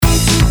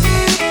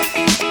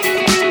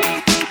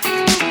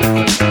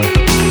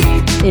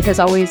It has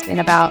always been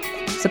about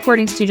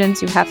supporting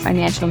students who have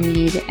financial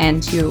need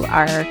and who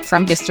are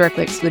from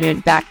historically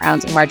excluded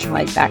backgrounds and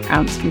marginalized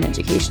backgrounds in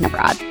education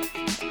abroad.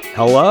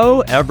 Hello,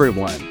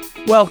 everyone.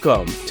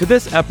 Welcome to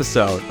this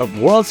episode of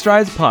World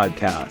Strides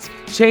Podcast,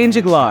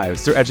 Changing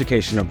Lives Through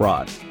Education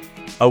Abroad,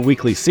 a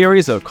weekly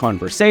series of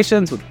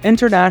conversations with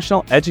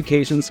international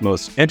education's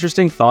most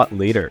interesting thought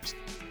leaders,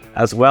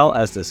 as well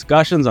as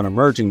discussions on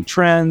emerging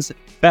trends,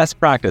 best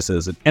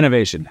practices, and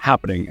innovation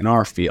happening in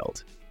our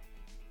field.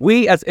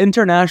 We as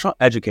international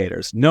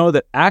educators know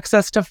that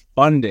access to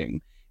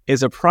funding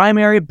is a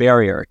primary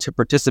barrier to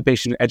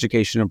participation in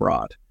education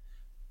abroad.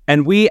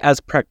 And we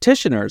as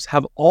practitioners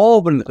have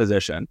all been in the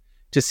position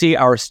to see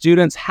our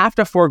students have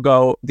to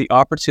forego the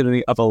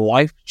opportunity of a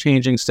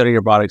life-changing study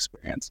abroad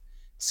experience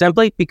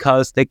simply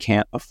because they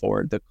can't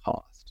afford the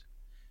cost.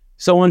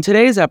 So in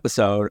today's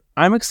episode,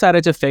 I'm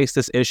excited to face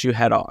this issue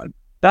head on.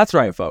 That's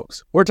right,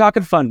 folks. We're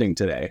talking funding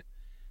today.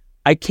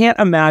 I can't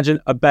imagine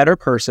a better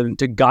person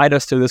to guide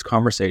us through this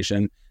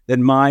conversation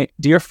than my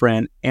dear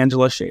friend,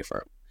 Angela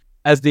Shaffer.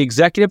 As the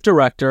executive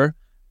director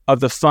of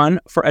the Fund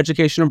for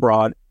Education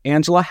Abroad,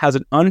 Angela has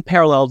an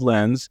unparalleled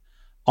lens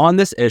on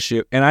this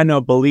issue and I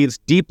know believes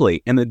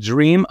deeply in the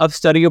dream of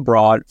study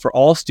abroad for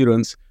all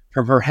students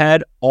from her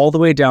head all the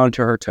way down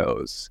to her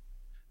toes.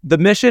 The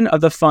mission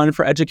of the Fund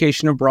for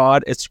Education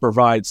Abroad is to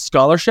provide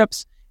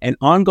scholarships and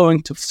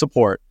ongoing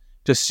support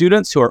to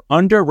students who are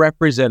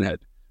underrepresented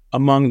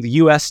among the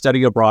U.S.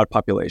 study abroad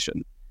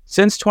population.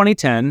 Since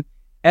 2010,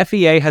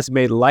 FEA has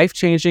made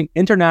life-changing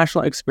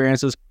international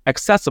experiences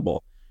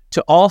accessible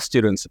to all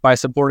students by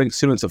supporting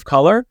students of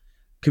color,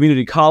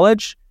 community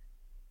college,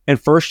 and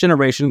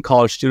first-generation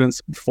college students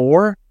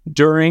before,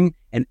 during,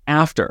 and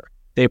after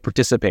they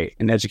participate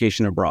in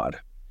education abroad.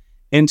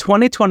 In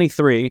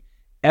 2023,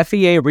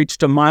 FEA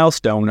reached a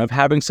milestone of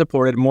having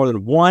supported more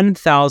than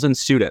 1,000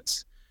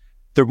 students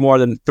through more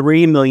than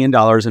 $3 million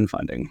in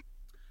funding.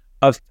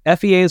 Of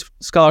FEA's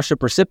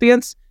scholarship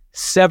recipients,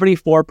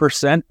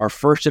 74% are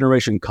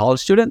first-generation college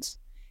students,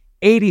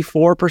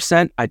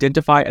 84%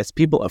 identify as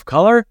people of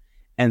color,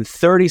 and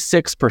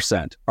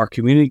 36% are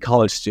community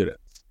college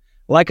students.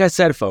 Like I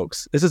said,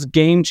 folks, this is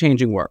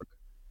game-changing work.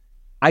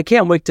 I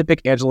can't wait to pick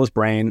Angela's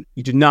brain.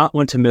 You do not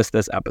want to miss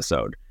this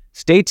episode.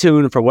 Stay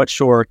tuned for what's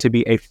sure to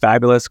be a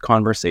fabulous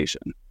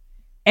conversation.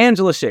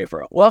 Angela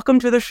Shaffer, welcome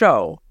to the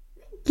show.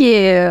 Thank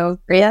you,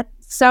 Bria.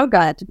 So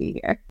glad to be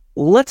here.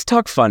 Let's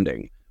talk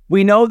funding.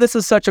 We know this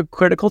is such a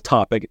critical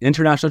topic in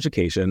international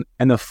education,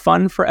 and the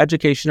Fund for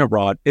Education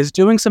Abroad is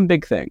doing some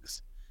big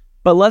things.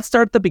 But let's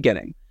start at the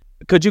beginning.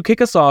 Could you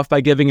kick us off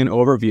by giving an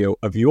overview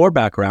of your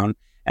background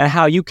and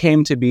how you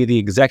came to be the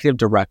executive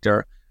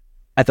director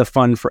at the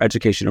Fund for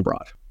Education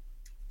Abroad?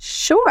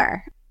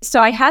 Sure.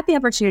 So I had the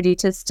opportunity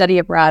to study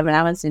abroad when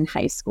I was in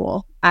high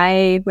school.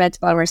 I went to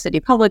Baltimore City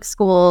Public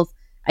Schools.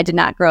 I did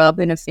not grow up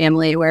in a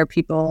family where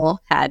people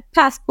had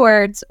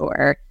passports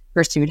or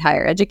pursued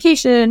higher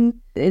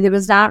education. It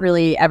was not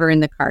really ever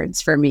in the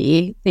cards for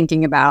me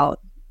thinking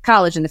about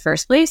college in the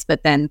first place,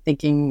 but then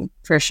thinking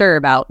for sure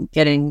about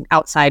getting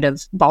outside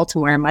of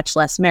Baltimore, much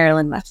less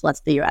Maryland, much less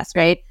the US,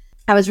 right?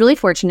 I was really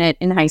fortunate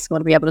in high school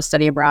to be able to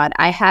study abroad.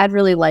 I had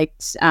really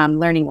liked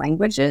learning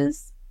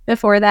languages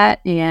before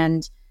that,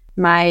 and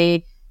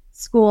my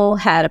school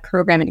had a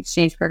program, an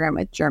exchange program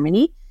with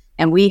Germany,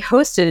 and we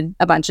hosted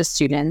a bunch of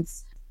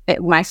students.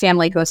 My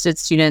family hosted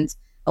students.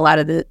 A lot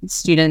of the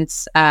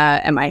students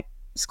at my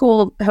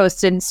school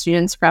hosted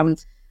students from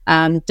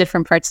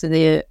different parts of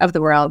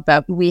the world,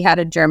 but we had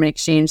a German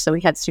exchange, so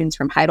we had students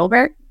from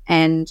Heidelberg,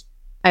 and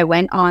I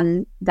went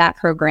on that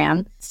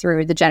program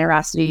through the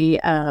generosity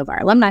of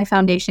our alumni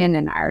foundation,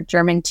 and our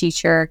German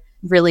teacher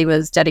really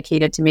was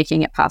dedicated to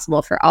making it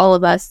possible for all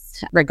of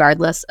us,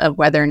 regardless of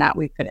whether or not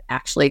we could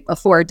actually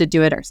afford to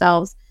do it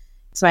ourselves.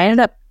 So I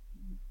ended up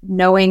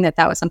knowing that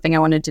that was something I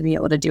wanted to be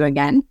able to do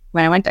again.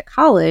 When I went to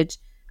college,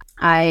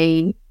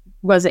 I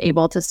was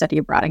able to study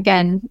abroad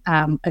again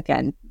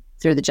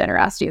through the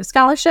generosity of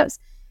scholarships.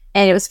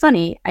 And it was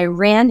funny, I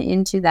ran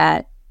into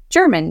that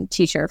German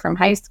teacher from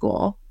high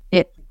school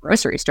at the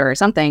grocery store or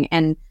something,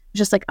 and was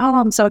just like, oh,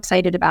 I'm so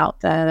excited about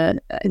the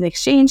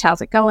exchange.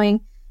 How's it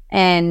going?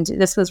 And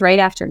this was right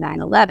after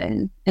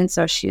 9/11. And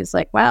so she was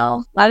like,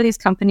 well, a lot of these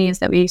companies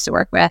that we used to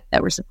work with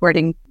that were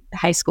supporting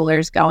high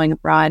schoolers going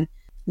abroad,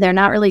 they're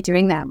not really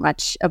doing that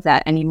much of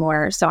that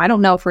anymore. So I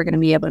don't know if we're going to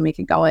be able to make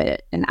a go at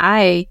it. And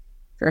I,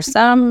 for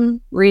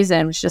some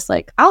reason, was just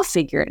like, I'll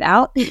figure it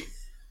out. I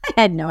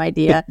had no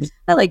idea.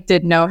 I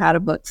didn't know how to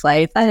book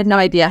flights. I had no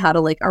idea how to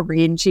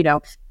arrange,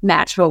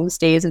 match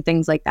homestays and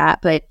things like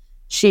that. But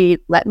she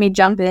let me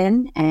jump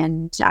in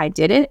and I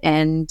did it.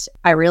 And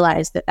I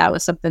realized that that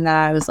was something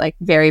that I was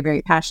very,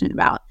 very passionate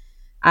about.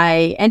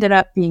 I ended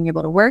up being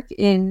able to work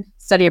in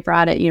study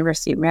abroad at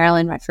University of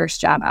Maryland, my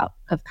first job out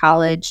of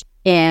college.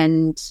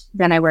 And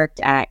then I worked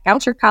at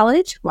Goucher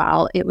College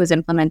while it was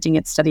implementing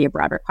its study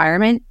abroad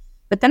requirement.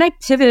 But then I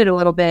pivoted a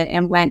little bit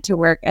and went to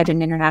work at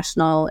an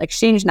international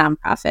exchange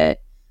nonprofit.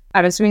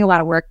 I was doing a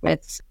lot of work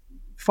with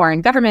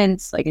foreign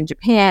governments, like in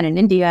Japan and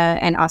India,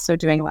 and also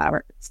doing a lot of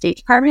work with the State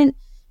Department.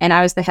 and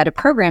I was the head of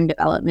program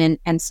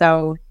development. And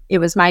so it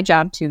was my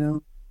job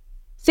to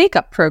think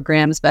up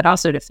programs, but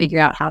also to figure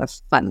out how to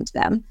fund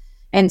them.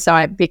 And so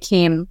I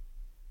became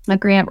a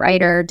grant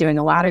writer, doing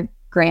a lot of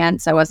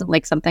grants. I wasn't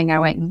like something I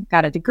went and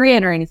got a degree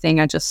in or anything.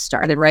 I just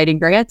started writing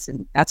grants,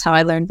 and that's how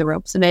I learned the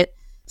ropes of it,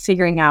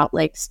 figuring out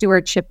like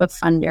stewardship of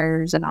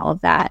funders and all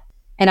of that.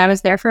 And I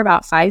was there for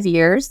about 5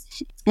 years,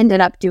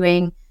 ended up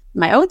doing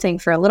my own thing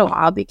for a little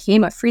while,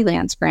 became a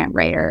freelance grant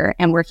writer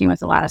and working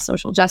with a lot of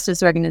social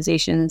justice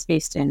organizations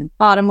based in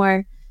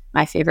Baltimore,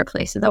 my favorite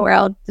place in the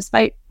world,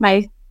 despite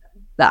I'm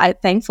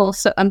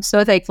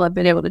so thankful I've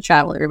been able to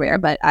travel everywhere,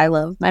 but I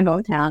love my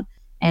hometown.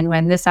 And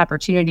when this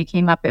opportunity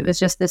came up, it was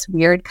just this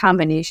weird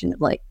combination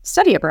of like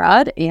study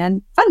abroad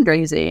and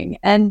fundraising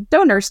and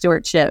donor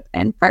stewardship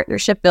and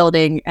partnership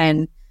building,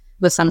 and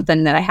was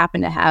something that I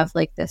happened to have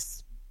like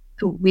this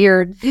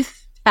weird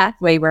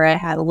pathway where I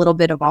had a little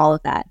bit of all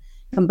of that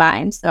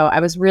combined. So I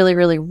was really,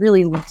 really,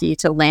 really lucky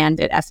to land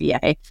at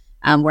FEA,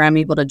 where I'm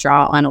able to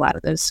draw on a lot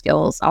of those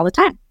skills all the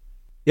time.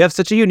 You have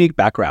such a unique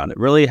background. It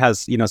really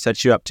has,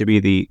 set you up to be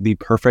the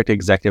perfect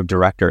executive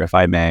director, if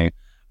I may,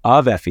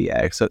 of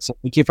FEA. So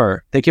thank you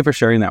for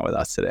sharing that with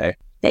us today.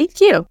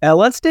 Thank you.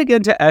 Let's dig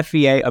into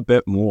FEA a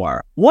bit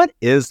more. What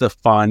is the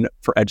Fund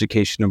for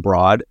Education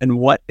Abroad, and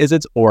what is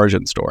its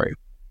origin story?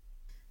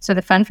 So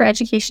the Fund for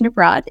Education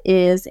Abroad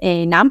is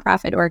a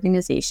nonprofit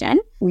organization.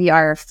 We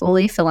are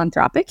fully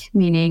philanthropic,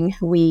 meaning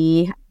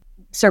we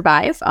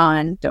survive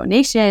on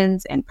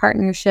donations and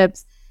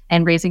partnerships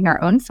and raising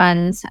our own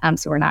funds.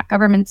 So we're not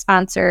government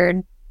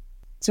sponsored.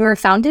 So we were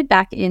founded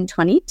back in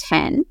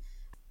 2010.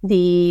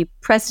 The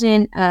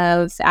president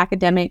of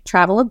Academic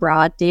Travel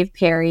Abroad, Dave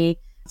Perry,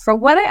 from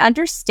what I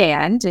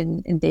understand,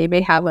 and they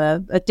may have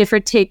a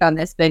different take on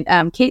this, but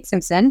Kate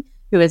Simpson,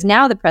 who is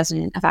now the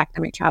president of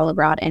Academic Travel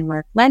Abroad, and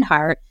Mark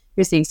Lenhart,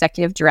 who's the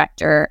executive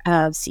director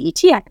of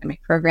CET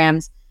academic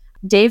programs,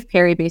 Dave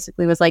Perry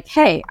basically was like,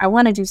 hey, I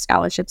want to do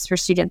scholarships for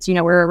students.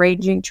 We're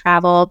arranging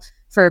travel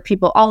for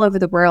people all over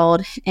the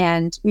world,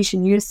 and we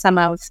should use some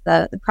of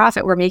the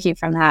profit we're making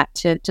from that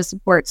to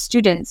support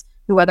students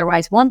who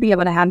otherwise won't be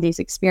able to have these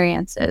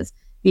experiences,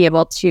 be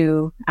able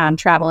to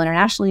travel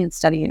internationally and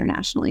study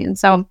internationally. And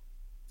so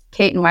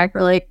Kate and Mark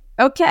were like,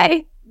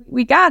 okay,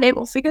 we got it.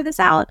 We'll figure this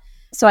out.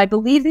 So I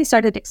believe they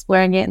started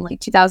exploring it in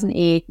like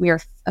 2008. We were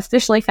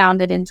officially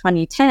founded in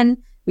 2010.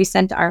 We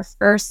sent our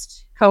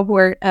first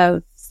cohort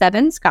of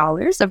 7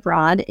 scholars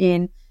abroad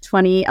in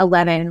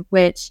 2011,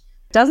 which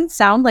doesn't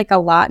sound like a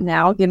lot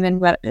now, given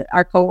what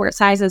our cohort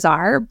sizes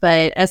are.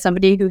 But as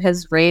somebody who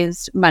has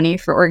raised money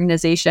for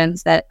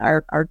organizations that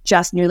are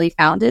just newly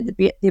founded,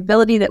 the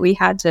ability that we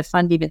had to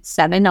fund even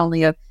 7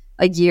 only a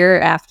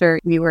year after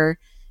we were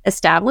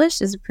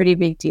established is a pretty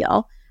big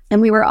deal. And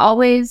we were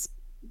always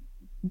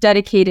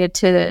dedicated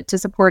to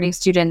supporting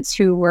students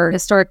who were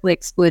historically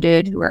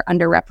excluded, who were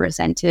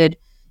underrepresented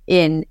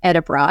in ed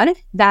abroad.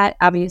 That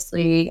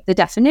obviously, the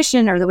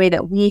definition or the way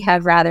that we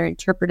have rather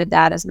interpreted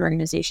that as an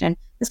organization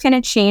has kind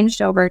of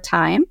changed over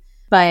time,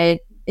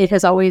 but it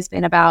has always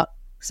been about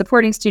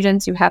supporting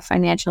students who have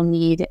financial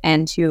need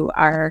and who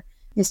are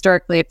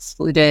historically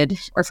excluded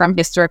or from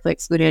historically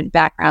excluded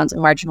backgrounds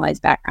and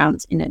marginalized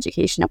backgrounds in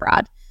education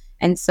abroad.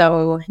 And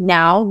so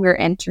now we're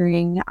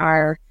entering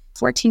our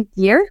 14th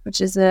year, which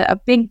is a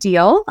big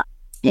deal.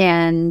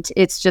 And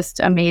it's just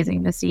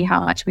amazing to see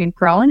how much we've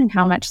grown and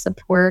how much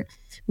support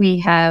we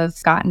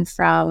have gotten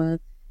from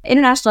the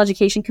international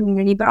education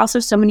community, but also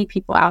so many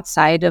people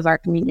outside of our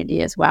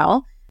community as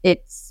well.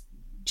 It's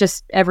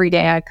just every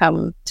day I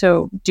come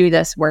to do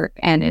this work,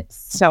 and it's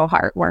so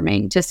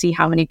heartwarming to see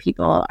how many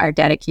people are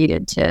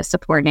dedicated to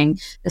supporting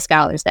the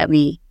scholars that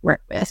we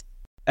work with.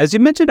 As you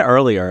mentioned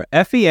earlier,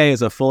 FEA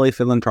is a fully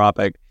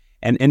philanthropic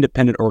and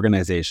independent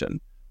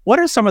organization. What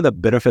are some of the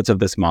benefits of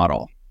this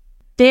model?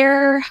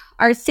 There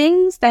are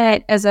things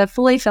that, as a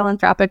fully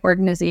philanthropic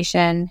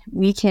organization,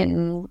 we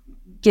can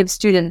give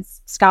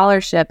students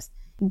scholarships.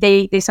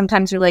 They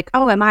sometimes are like,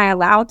 oh, am I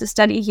allowed to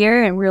study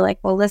here? And we're like,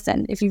 well,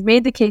 listen, if you've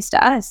made the case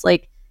to us,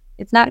 like,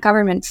 it's not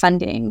government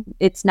funding.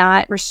 It's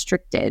not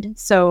restricted.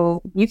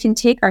 So you can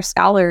take our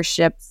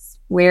scholarships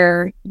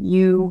where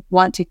you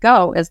want to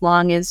go as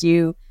long as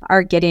you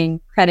are getting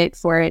credit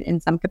for it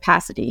in some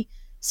capacity.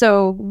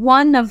 So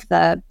one of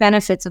the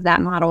benefits of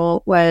that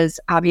model was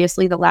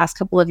obviously the last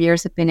couple of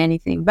years have been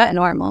anything but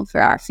normal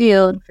for our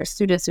field, for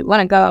students who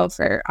want to go,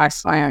 for our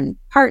foreign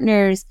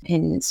partners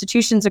in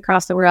institutions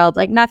across the world.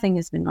 Like, nothing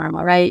has been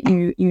normal, right?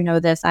 You know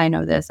this, I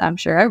know this. I'm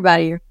sure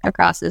everybody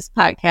across this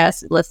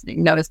podcast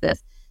listening knows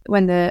this.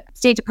 When the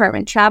State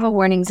Department travel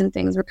warnings and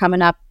things were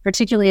coming up,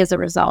 particularly as a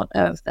result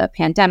of the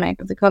pandemic,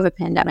 of the COVID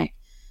pandemic,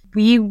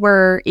 we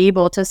were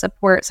able to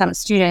support some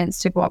students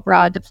to go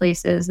abroad to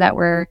places that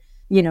were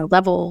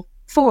level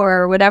 4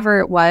 or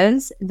whatever it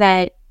was,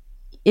 that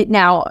it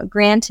now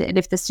granted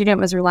if the student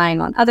was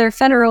relying on other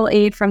federal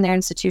aid from their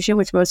institution,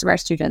 which most of our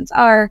students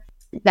are,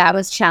 that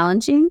was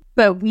challenging.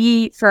 But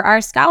for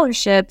our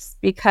scholarships,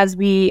 because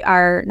we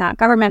are not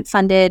government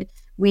funded,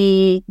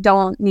 we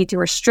don't need to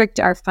restrict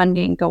our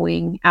funding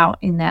going out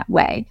in that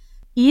way.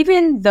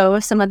 even though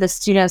some of the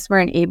students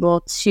weren't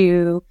able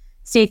to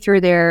stay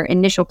through their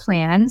initial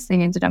plans, they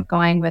ended up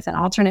going with an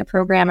alternate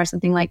program or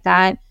something like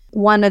that.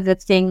 One of the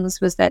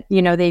things was that,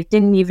 they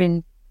didn't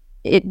even,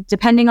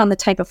 depending on the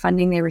type of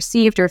funding they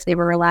received, or if they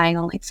were relying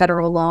on like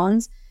federal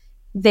loans,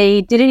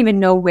 they didn't even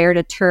know where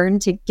to turn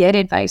to get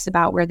advice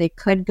about where they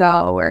could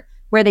go or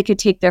where they could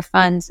take their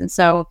funds. And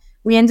so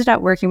we ended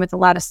up working with a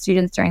lot of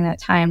students during that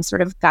time,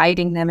 sort of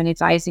guiding them and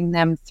advising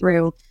them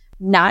through,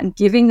 not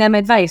giving them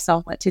advice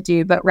on what to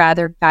do, but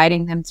rather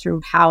guiding them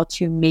through how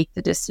to make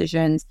the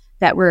decisions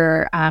that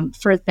were,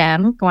 for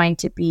them, going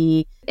to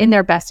be in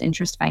their best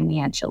interest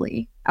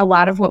financially. A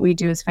lot of what we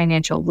do is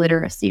financial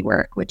literacy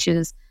work, which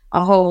is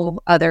a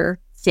whole other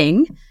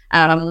thing.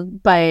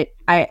 But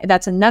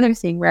that's another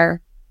thing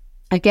where,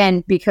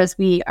 again, because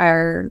we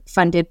are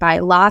funded by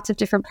lots of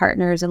different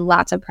partners and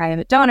lots of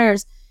private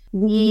donors,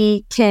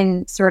 we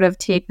can sort of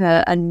take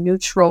a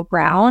neutral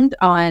ground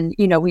on,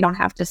 we don't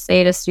have to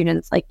say to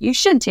students, like, you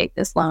should take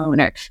this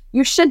loan, or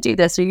you should do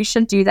this, or you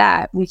should do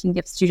that. We can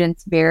give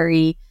students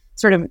very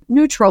sort of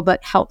neutral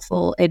but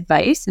helpful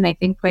advice. And I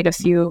think quite a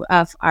few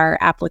of our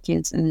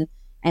applicants and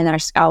our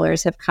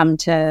scholars have come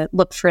to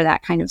look for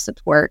that kind of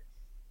support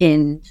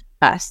in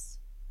us.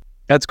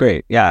 That's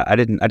great. Yeah, I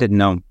didn't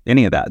know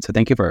any of that. So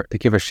thank you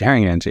for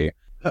sharing, Angie.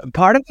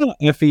 Part of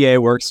how FEA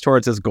works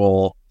towards this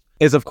goal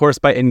is, of course,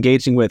 by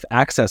engaging with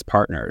access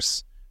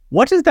partners.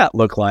 What does that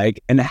look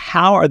like, and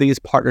how are these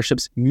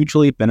partnerships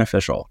mutually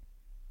beneficial?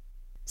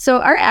 So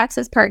our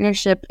access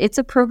partnership, it's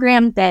a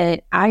program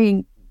that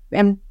I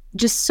am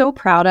just so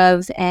proud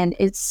of, and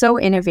it's so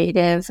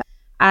innovative.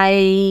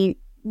 I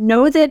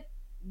know that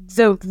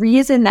the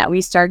reason that we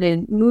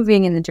started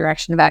moving in the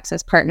direction of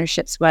access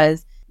partnerships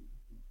was,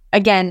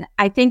 again,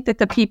 I think that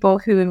the people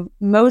who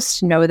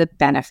most know the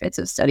benefits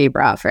of study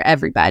abroad for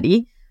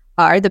everybody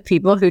are the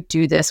people who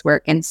do this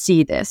work and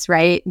see this,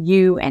 right?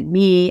 You and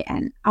me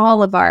and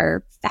all of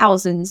our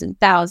thousands and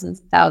thousands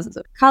and thousands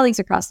of colleagues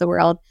across the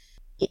world.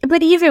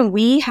 But even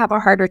we have a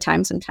harder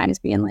time sometimes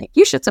being like,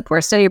 you should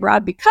support study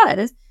abroad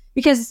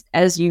because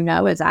as you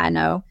know, as I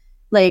know,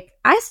 like,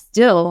 I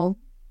still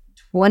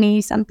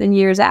 20 something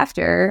years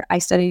after I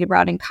studied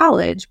abroad in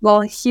college,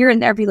 well, here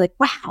and there be like,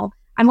 wow,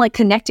 I'm like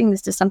connecting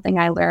this to something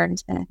I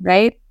learned,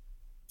 right?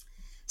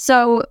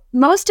 So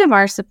most of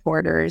our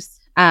supporters,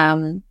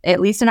 at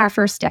least in our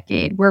first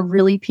decade, were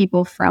really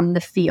people from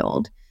the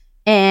field.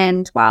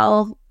 And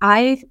while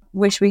I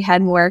wish we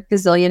had more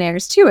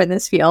gazillionaires too in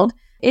this field,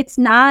 it's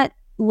not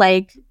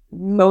like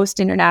most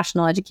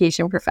international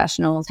education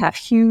professionals have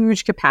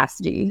huge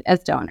capacity as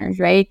donors,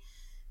 right?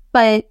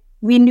 But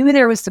we knew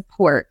there was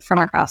support from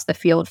across the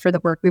field for the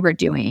work we were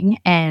doing,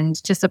 and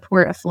to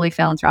support a fully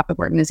philanthropic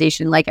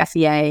organization like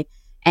FEA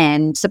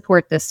and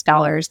support the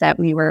scholars that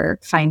we were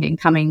finding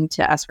coming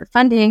to us for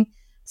funding.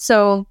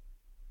 So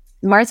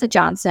Martha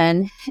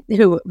Johnson,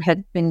 who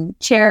had been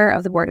chair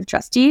of the board of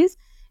trustees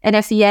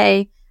at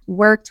FEA,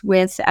 worked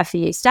with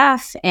FEA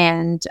staff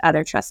and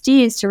other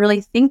trustees to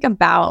really think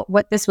about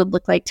what this would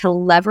look like to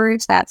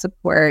leverage that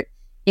support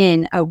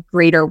in a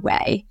greater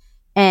way.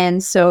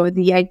 And so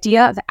the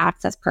idea of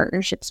access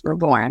partnerships were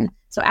born.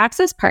 So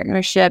access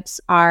partnerships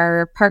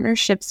are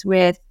partnerships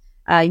with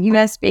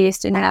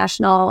U.S.-based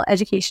international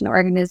education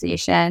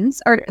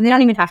organizations, or they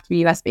don't even have to be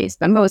U.S.-based,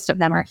 but most of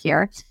them are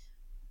here,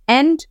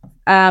 and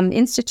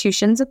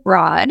institutions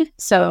abroad.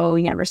 So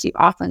University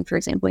of Auckland, for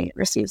example,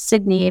 University of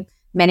Sydney,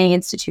 many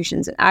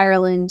institutions in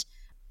Ireland.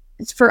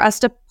 It's for us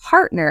to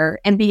partner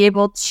and be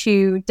able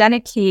to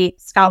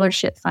dedicate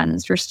scholarship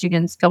funds for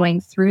students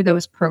going through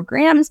those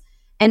programs,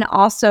 and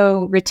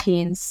also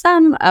retain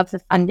some of the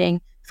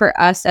funding for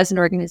us as an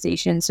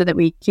organization so that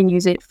we can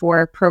use it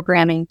for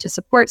programming to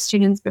support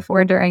students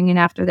before, during, and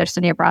after their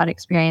study abroad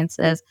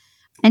experiences,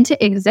 and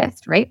to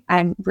exist, right?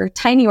 We're a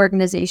tiny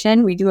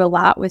organization. We do a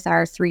lot with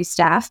our 3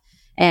 staff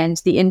and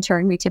the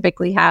intern we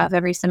typically have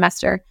every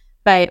semester,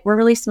 but we're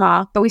really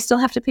small, but we still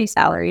have to pay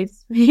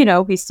salaries.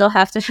 We still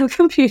have to have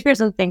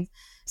computers and things.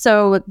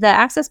 So the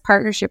Access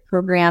Partnership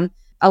Program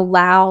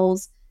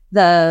allows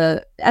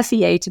the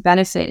FEA to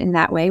benefit in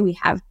that way. We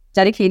have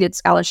dedicated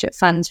scholarship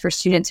funds for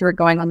students who are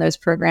going on those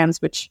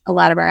programs, which a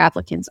lot of our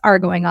applicants are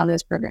going on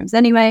those programs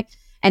anyway.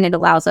 And it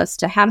allows us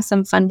to have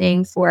some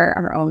funding for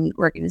our own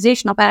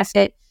organizational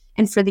benefit.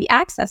 And for the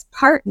access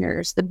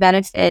partners, the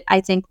benefit, I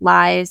think,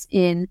 lies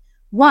in,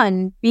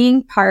 one,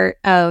 being part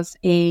of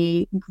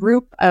a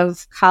group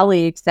of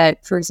colleagues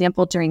that, for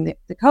example, during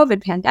the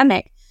COVID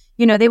pandemic,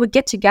 they would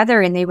get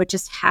together and they would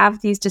just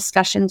have these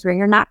discussions where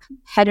you're not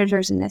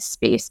competitors in this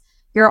space.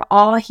 You're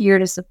all here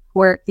to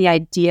support the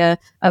idea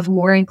of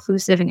more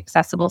inclusive and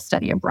accessible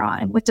study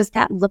abroad. What does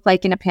that look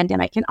like in a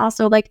pandemic? And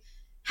also, like,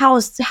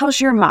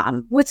 how's your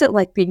mom? What's it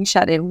like being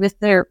shut in with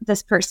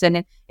this person?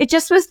 And it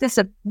just was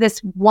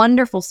this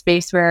wonderful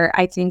space where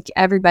I think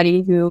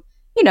everybody who,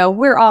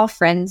 we're all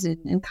friends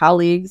and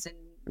colleagues and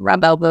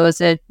rub elbows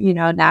at,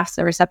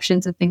 NASA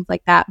receptions and things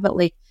like that. But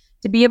like,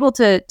 to be able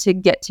to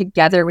get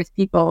together with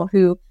people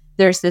who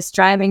there's this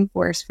driving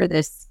force for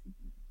this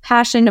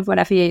passion of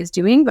what FEA is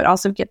doing, but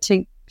also get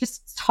to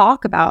just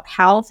talk about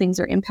how things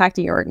are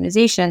impacting your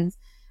organizations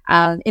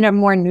in a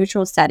more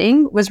neutral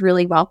setting was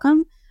really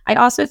welcome. I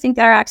also think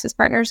that our access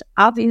partners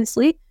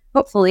obviously,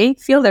 hopefully,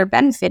 feel they're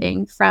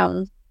benefiting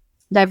from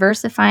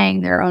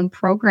diversifying their own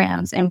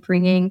programs and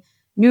bringing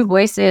new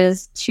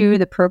voices to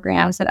the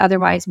programs that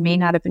otherwise may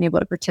not have been able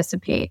to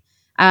participate.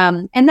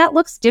 And that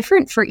looks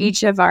different for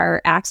each of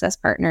our access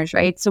partners,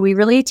 right? So we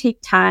really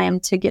take time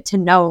to get to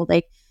know,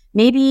 like,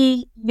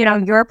 maybe,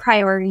 your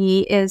priority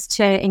is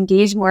to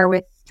engage more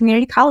with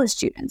community college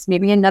students.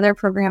 Maybe another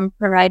program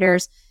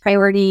provider's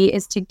priority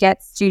is to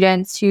get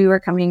students who are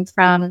coming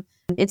from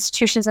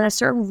institutions in a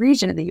certain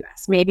region of the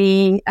U.S.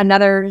 Maybe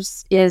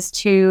another's is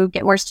to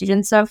get more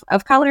students of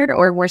color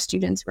or more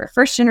students who are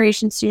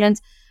first-generation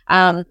students.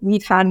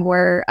 We've had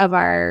more of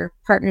our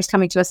partners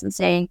coming to us and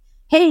saying,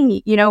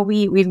 hey,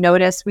 we've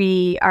noticed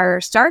we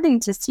are starting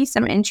to see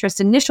some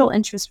initial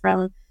interest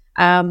from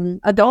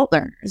adult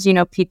learners,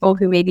 people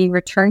who maybe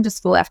return to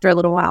school after a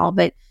little while,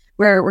 but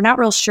we're not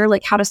real sure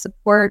like how to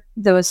support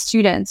those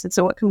students. And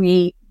so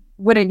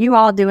what are you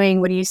all doing?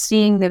 What are you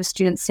seeing those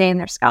students say in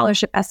their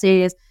scholarship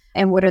essays?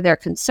 And what are their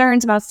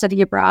concerns about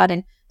study abroad?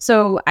 And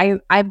so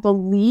I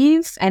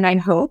believe and I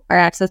hope our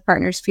access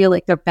partners feel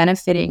like they're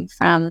benefiting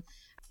from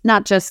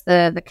not just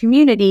the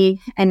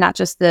community and not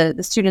just the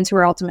students who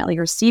are ultimately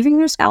receiving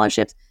their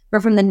scholarships,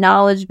 but from the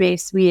knowledge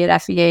base we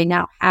at FEA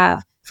now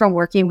have from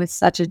working with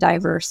such a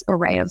diverse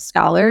array of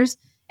scholars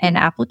and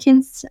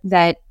applicants,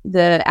 that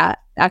the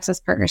access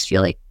partners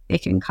feel like they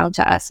can come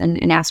to us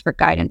and ask for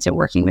guidance in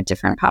working with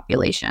different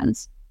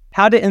populations.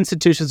 How do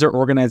institutions or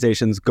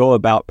organizations go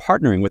about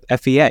partnering with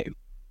FEA?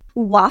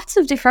 Lots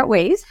of different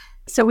ways.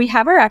 So we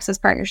have our Access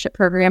Partnership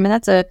Program, and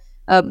that's a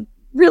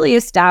really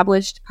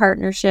established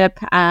partnership.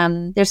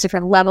 There's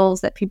different levels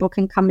that people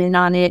can come in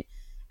on it.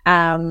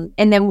 And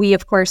then we,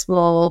 of course,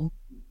 will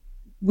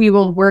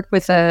work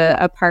with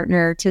a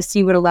partner to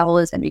see what a level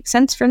is that makes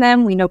sense for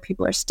them. We know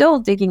people are still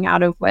digging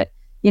out of what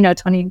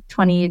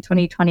 2020 and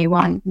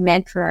 2021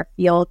 meant for our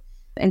field.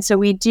 And so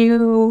we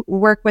do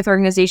work with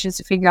organizations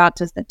to figure out,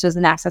 does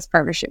an access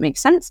partnership make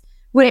sense?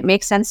 Would it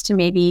make sense to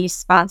maybe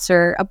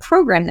sponsor a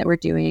program that we're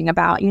doing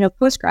about,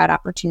 post-grad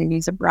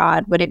opportunities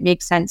abroad? Would it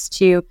make sense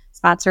to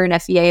sponsor an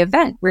FEA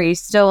event where you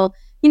still,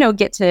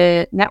 get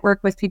to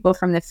network with people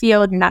from the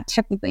field? You're not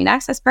technically an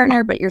access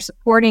partner, but you're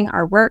supporting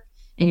our work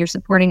and you're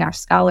supporting our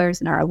scholars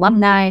and our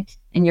alumni,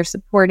 and you're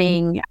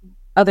supporting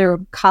other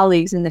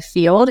colleagues in the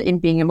field in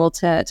being able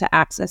to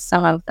access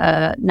some of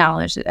the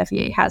knowledge that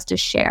FEA has to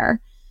share.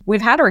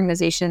 We've had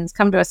organizations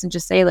come to us and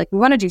just say, like, we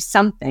want to do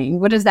something.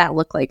 What does that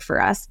look like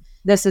for us?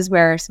 This is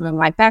where some of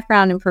my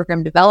background in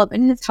program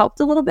development has helped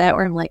a little bit,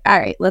 where I'm like, all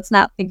right, let's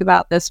not think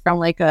about this from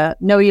like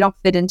no, you don't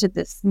fit into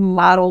this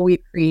model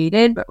we've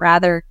created, but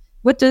rather,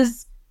 what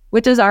does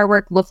our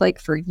work look like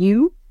for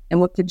you? And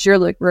what could your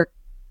work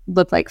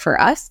look like for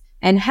us?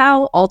 And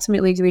how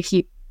ultimately do we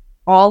keep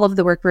all of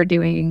the work we're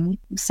doing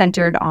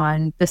centered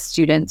on the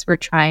students we're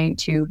trying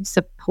to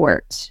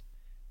support?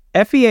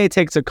 FEA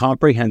takes a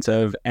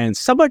comprehensive and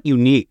somewhat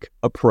unique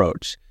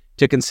approach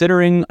to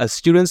considering a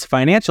student's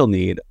financial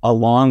need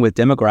along with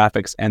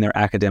demographics and their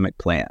academic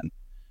plan.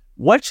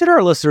 What should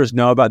our listeners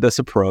know about this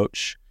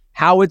approach,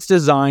 how it's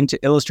designed to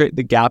illustrate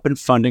the gap in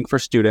funding for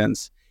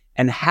students,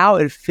 and how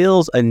it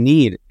fills a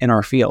need in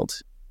our field?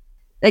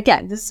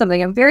 Again, this is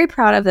something I'm very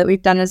proud of that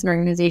we've done as an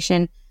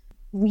organization.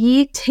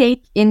 We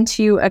take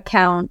into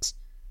account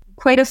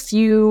quite a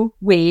few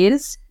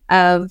ways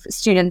of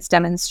students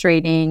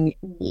demonstrating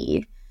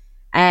need.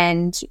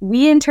 And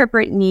we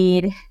interpret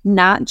need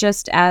not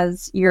just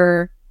as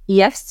your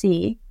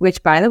EFC,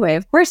 which, by the way,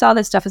 of course, all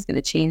this stuff is going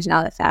to change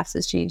now that FAFSA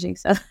is changing.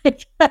 So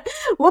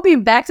we'll be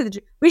back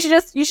to you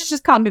should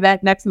just call me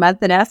back next month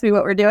and ask me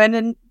what we're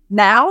doing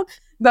now.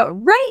 But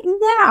right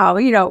now,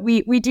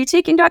 we do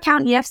take into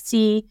account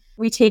EFC.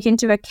 We take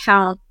into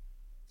account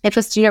if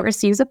a student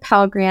receives a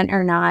Pell Grant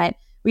or not.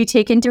 We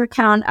take into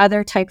account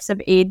other types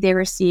of aid they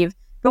receive.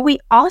 But we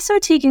also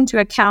take into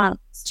account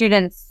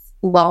students'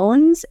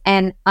 loans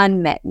and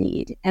unmet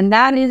need. And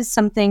that is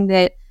something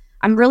that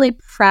I'm really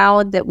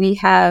proud that we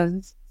have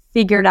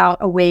figured out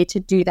a way to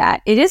do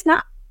that. It is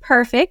not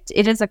perfect.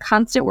 It is a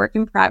constant work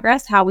in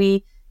progress, how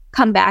we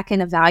come back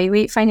and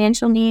evaluate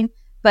financial need.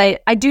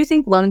 But I do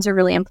think loans are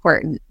really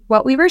important.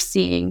 What we were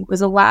seeing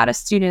was a lot of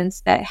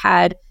students that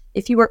had,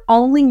 if you were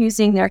only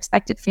using their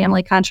expected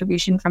family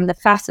contribution from the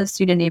FAFSA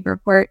student aid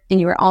report, and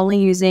you were only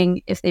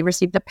using if they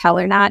received a Pell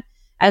or not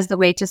as the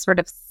way to sort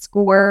of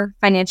score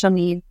financial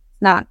need,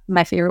 not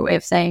my favorite way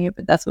of saying it,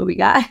 but that's what we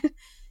got,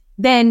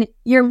 then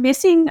you're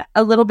missing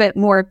a little bit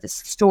more of the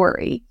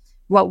story.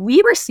 What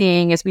we were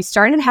seeing is we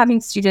started having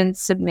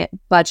students submit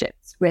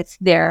budgets with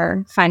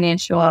their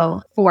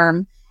financial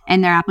form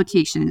and their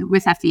application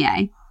with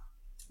FEA.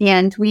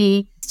 And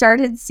we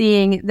started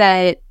seeing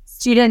that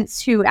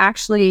students who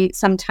actually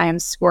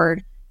sometimes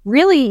scored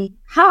really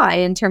high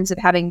in terms of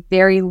having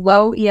very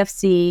low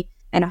EFC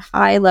and a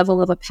high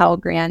level of a Pell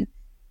Grant,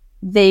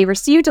 they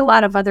received a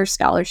lot of other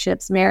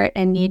scholarships, merit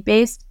and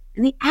need-based,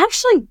 and they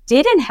actually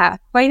didn't have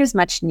quite as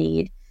much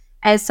need.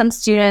 as some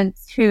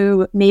students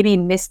who maybe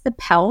missed the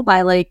Pell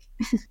by like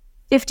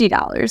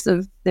 $50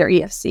 of their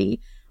EFC,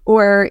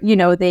 or,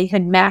 they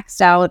had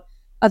maxed out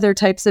other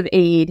types of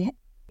aid,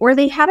 or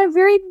they had a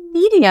very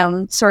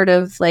medium sort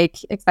of like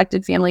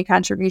expected family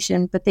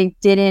contribution, but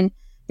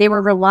they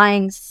were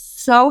relying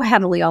so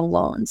heavily on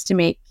loans to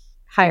make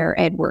higher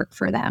ed work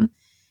for them.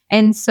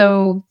 And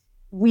so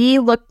we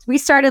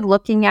started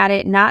looking at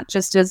it not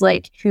just as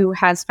like who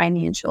has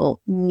financial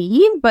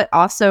need, but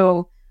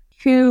also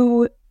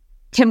who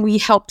can we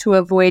help to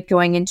avoid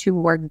going into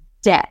more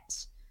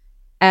debt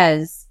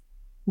as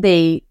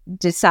they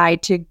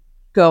decide to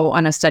go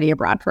on a study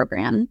abroad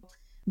program.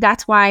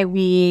 That's why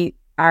we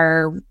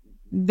are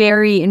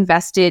very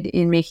invested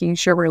in making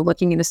sure we're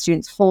looking at a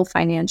student's whole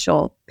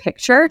financial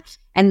picture,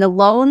 and the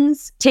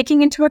loans,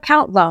 taking into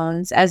account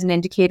loans as an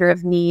indicator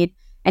of need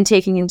and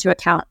taking into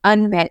account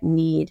unmet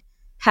need,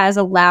 has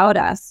allowed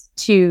us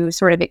to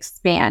sort of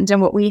expand.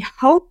 And what we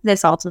hope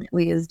this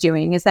ultimately is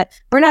doing is that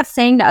we're not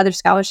saying to other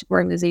scholarship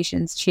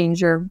organizations,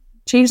 change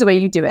the way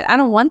you do it. I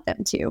don't want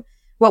them to.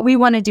 What we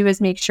want to do is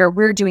make sure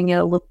we're doing it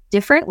a little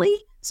differently.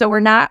 So we're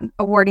not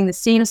awarding the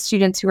same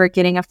students who are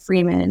getting a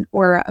Freeman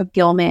or a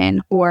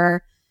Gilman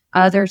or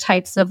other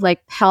types of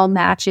like Pell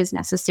matches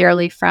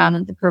necessarily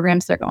from the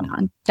programs they're going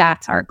on.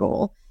 That's our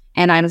goal.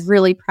 And I'm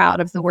really proud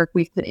of the work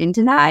we've put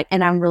into that.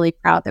 And I'm really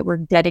proud that we're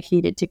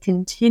dedicated to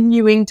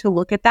continuing to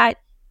look at that.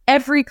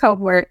 Every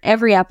cohort,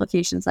 every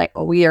application is like,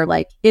 we are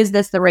like, is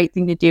this the right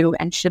thing to do?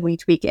 And should we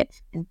tweak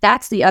it? And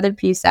that's the other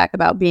piece, Zac,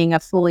 about being a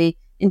fully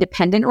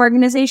independent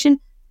organization.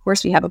 Of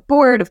course, we have a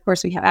board. Of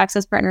course, we have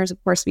access partners.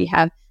 Of course, we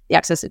have the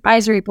Access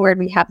Advisory Board.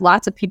 We have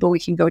lots of people we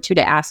can go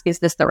to ask, is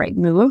this the right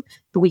move?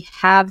 But we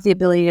have the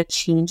ability to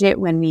change it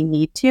when we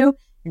need to.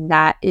 And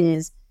that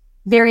is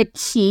very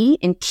key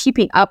in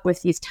keeping up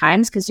with these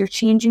times, because you're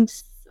changing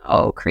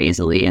so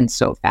crazily and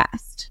so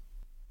fast.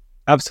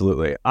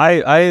 Absolutely.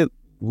 I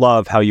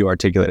love how you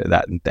articulated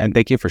that, and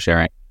thank you for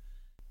sharing.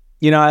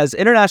 As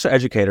international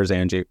educators,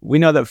 Angie, we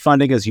know that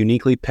funding is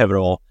uniquely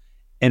pivotal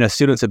in a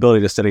student's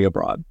ability to study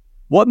abroad.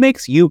 What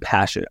makes you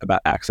passionate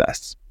about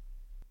access?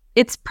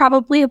 It's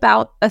probably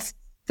about a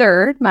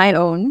third my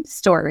own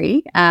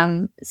story.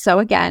 So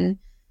again,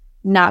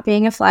 not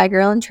being a fly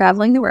girl and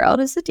traveling the world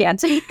as a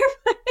dancer,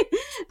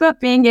 but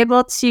being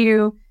able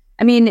to,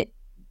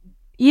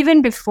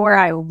 even before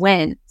I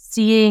went,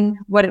 seeing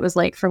what it was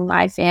like for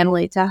my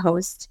family to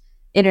host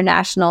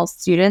international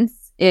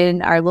students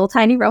in our little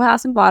tiny row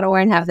house in Baltimore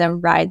and have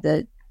them ride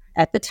the,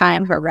 at the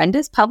time,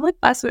 horrendous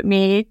public bus with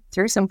me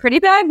through some pretty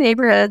bad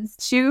neighborhoods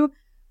to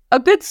a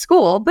good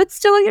school, but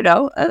still,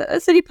 a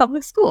city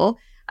public school.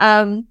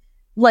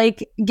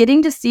 Like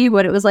getting to see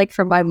what it was like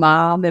for my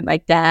mom and my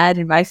dad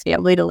and my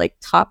family to like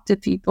talk to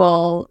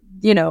people,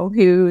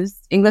 whose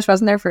English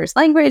wasn't their first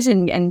language,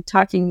 and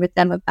talking with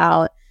them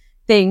about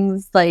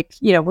things like,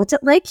 what's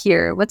it like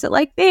here? What's it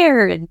like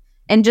there?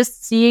 And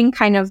just seeing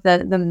kind of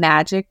the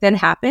magic that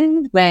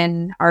happened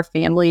when our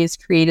families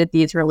created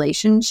these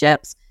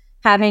relationships,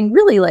 having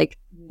really like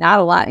not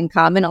a lot in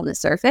common on the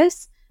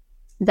surface.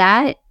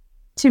 That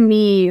to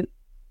me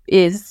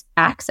is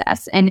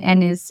access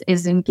and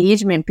is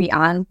engagement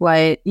beyond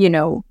what,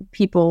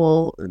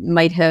 people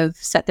might have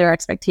set their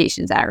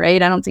expectations at,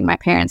 right? I don't think my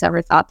parents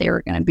ever thought they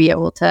were going to be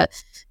able to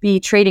be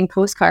trading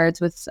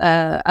postcards with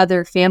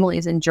other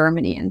families in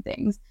Germany and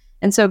things.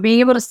 And so being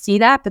able to see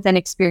that, but then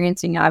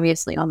experiencing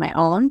obviously on my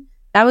own,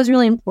 that was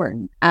really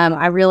important.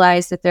 I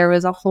realized that there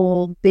was a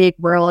whole big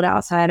world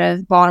outside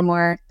of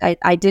Baltimore.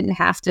 I didn't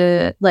have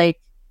to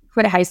like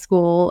quit high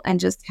school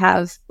and just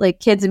have like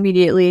kids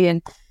immediately.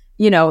 And,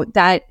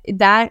 that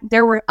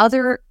there were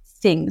other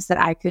things that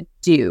I could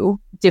do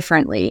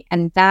differently.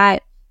 And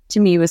that to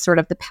me was sort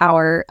of the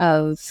power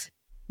of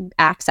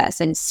access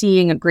and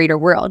seeing a greater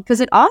world, because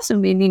it also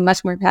made me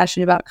much more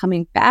passionate about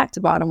coming back to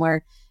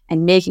Baltimore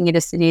and making it a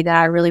city that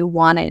I really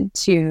wanted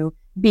to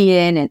be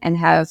in and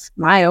have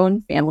my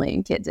own family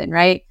and kids in,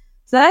 right?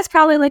 So that's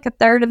probably like a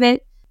third of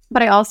it.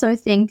 But I also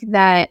think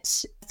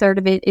that a third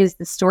of it is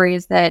the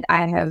stories that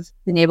I have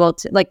been able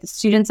to, like the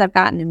students I've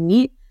gotten to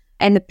meet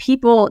and the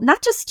people,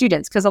 not just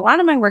students, because a lot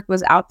of my work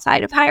was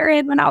outside of higher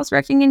ed when I was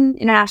working in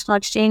international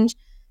exchange,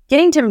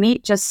 getting to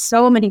meet just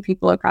so many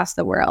people across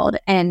the world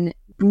and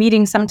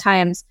meeting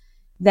sometimes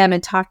them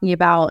and talking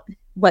about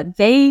what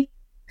they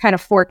kind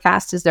of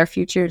forecast as their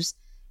futures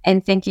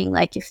and thinking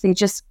like, if they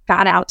just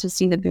got out to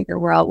see the bigger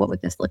world, what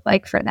would this look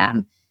like for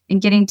them?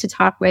 And getting to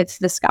talk with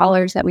the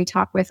scholars that we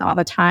talk with all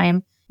the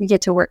time. We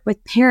get to work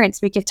with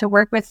parents. We get to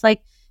work with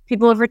like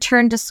people who have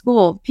returned to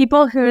school,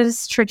 people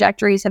whose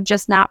trajectories have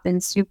just not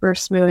been super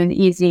smooth and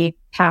easy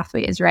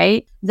pathways,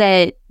 right?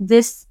 That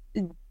this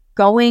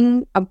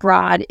going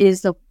abroad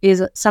is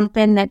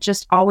something that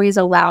just always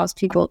allows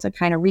people to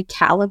kind of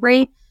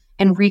recalibrate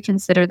and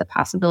reconsider the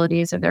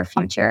possibilities of their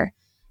future.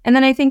 And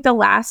then I think the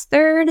last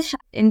third,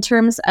 in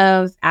terms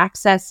of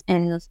access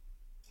and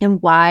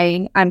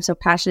why I'm so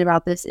passionate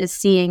about this, is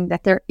seeing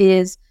that there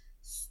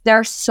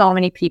are so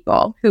many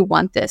people who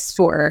want this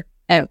for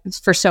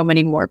so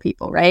many more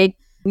people, right?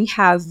 We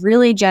have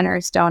really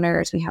generous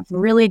donors. We have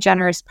really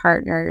generous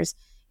partners.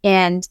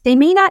 And they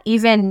may not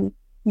even,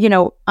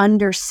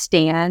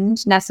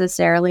 understand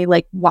necessarily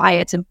like why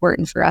it's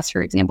important for us,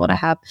 for example, to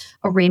have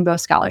a rainbow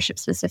scholarship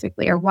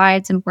specifically, or why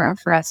it's important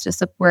for us to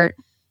support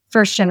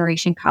first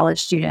generation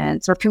college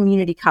students or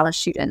community college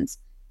students.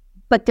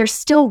 But they're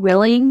still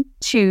willing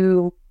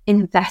to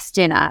invest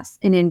in us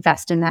and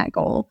invest in that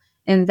goal.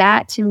 And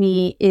that to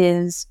me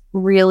is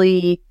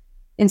really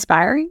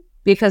inspiring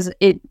because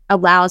it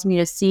allows me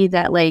to see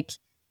that like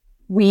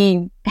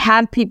we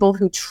have people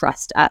who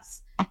trust us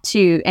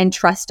and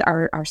trust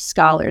our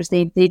scholars.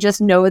 They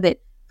just know that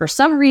for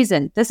some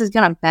reason, this is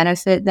going to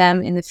benefit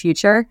them in the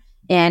future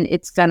and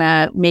it's going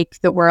to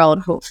make the world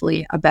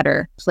hopefully a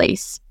better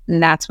place.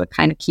 And that's what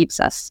kind of keeps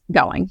us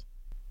going.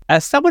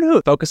 As someone who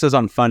focuses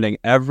on funding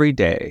every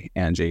day,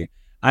 Angie,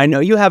 I know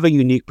you have a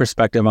unique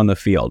perspective on the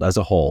field as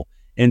a whole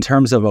in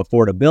terms of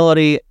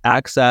affordability,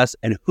 access,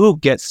 and who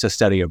gets to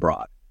study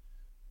abroad.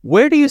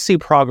 Where do you see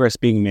progress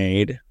being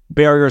made,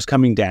 barriers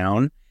coming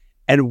down,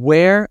 and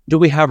where do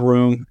we have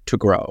room to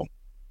grow?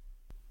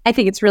 I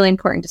think it's really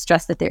important to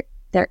stress that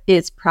there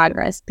is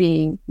progress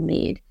being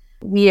made.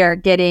 We are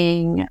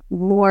getting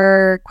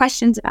more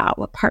questions about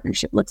what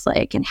partnership looks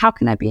like and how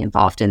can I be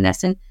involved in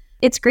this. And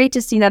it's great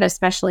to see that,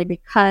 especially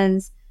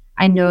because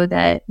I know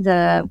that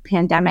the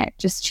pandemic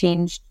just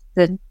changed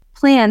the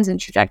plans and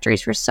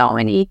trajectories for so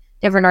many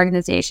different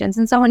organizations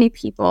and so many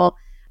people.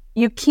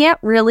 You can't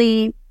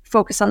really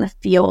focus on the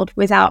field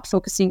without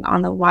focusing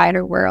on the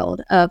wider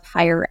world of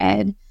higher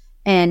ed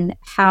and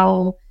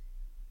how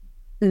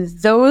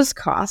those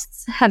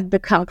costs have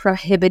become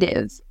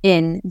prohibitive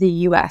in the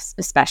US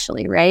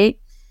especially, right?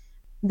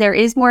 There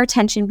is more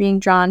attention being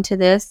drawn to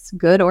this,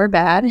 good or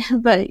bad,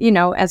 but,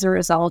 as a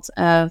result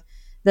of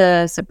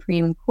the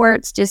Supreme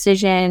Court's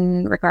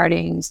decision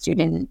regarding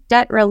student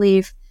debt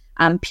relief,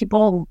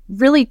 people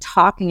really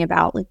talking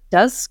about, like,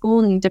 does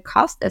school need to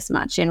cost this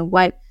much? And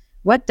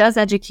what does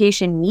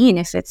education mean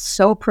if it's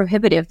so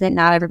prohibitive that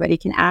not everybody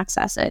can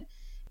access it?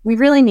 We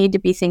really need to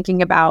be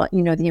thinking about,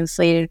 the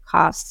inflated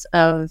costs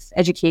of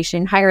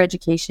education, higher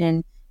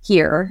education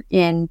here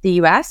in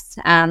the US,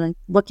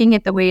 looking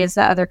at the ways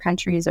that other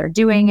countries are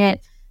doing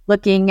it,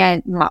 looking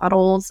at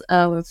models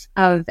of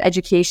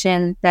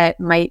education that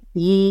might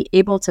be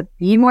able to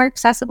be more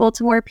accessible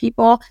to more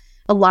people.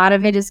 A lot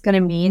of it is going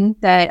to mean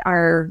that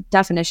our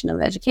definition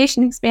of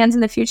education expands in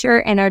the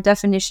future and our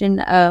definition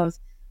of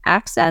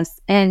access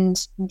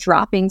and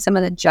dropping some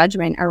of the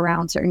judgment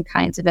around certain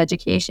kinds of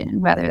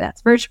education, whether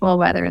that's virtual,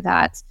 whether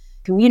that's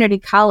community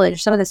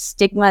college, some of the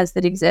stigmas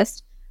that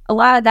exist. A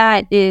lot of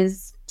that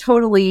is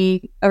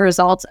totally a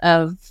result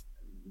of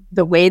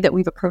the way that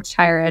we've approached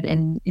higher ed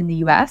in the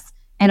US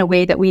and a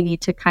way that we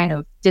need to kind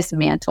of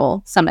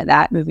dismantle some of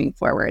that moving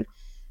forward.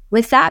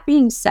 With that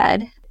being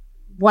said,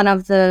 one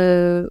of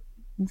the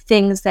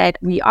things that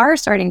we are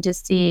starting to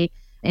see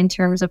in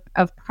terms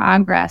of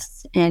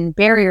progress and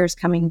barriers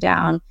coming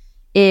down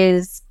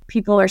is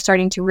people are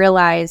starting to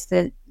realize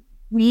that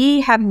we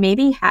have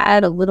maybe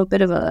had a little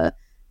bit of a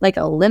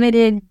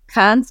limited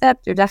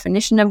concept or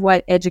definition of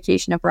what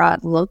education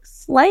abroad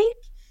looks like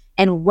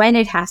and when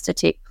it has to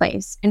take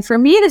place. And for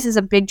me, this is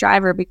a big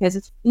driver because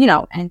it's,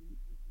 and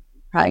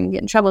probably gonna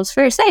get in trouble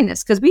for saying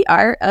this, because we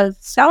are a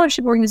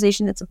scholarship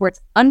organization that supports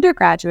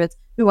undergraduates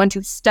who want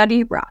to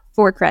study abroad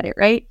for credit,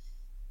 right?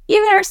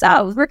 Even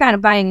ourselves, we're kind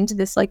of buying into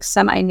this like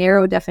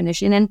semi-narrow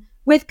definition, and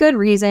with good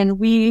reason.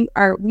 We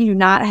do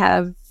not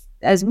have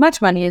as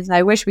much money as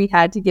I wish we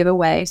had to give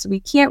away, so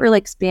we can't really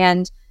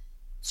expand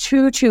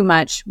too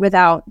much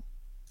without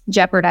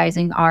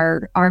jeopardizing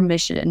our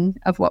mission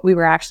of what we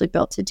were actually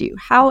built to do.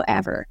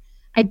 However,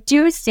 I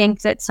do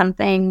think that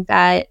something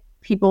that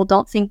people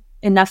don't think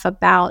enough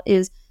about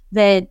is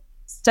that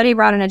study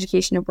abroad and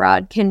education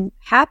abroad can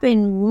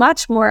happen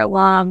much more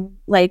along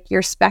like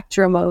your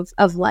spectrum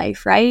of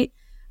life, right?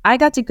 I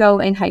got to go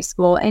in high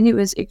school and it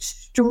was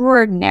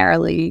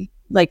extraordinarily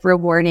like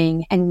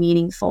rewarding and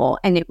meaningful.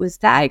 And it was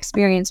that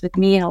experience with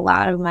me and a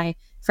lot of my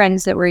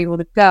friends that were able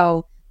to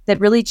go that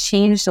really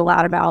changed a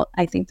lot about,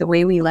 I think, the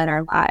way we led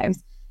our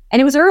lives.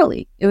 And it was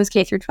early. It was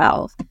K through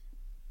 12.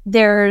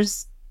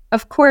 There's,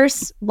 of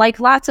course, like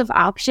lots of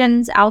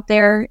options out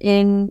there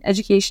in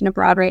education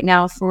abroad right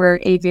now for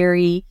a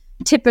very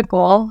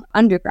typical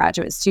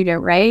undergraduate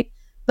student, right?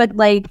 But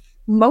like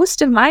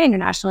most of my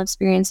international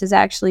experience has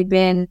actually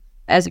been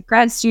as a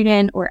grad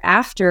student or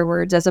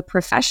afterwards as a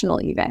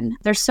professional even.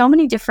 There's so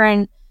many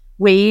different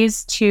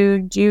ways to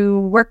do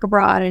work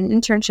abroad and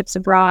internships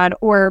abroad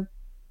or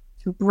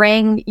to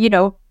bring,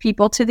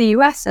 people to the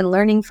US and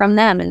learning from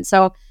them. And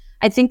so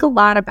I think a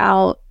lot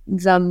about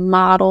the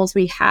models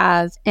we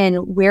have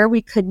and where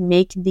we could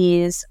make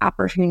these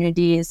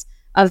opportunities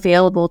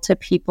available to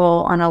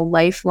people on a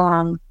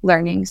lifelong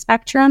learning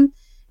spectrum.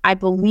 I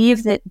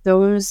believe that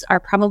those are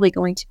probably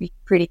going to be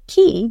pretty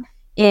key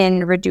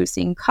in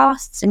reducing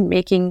costs and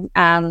making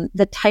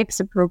the types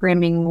of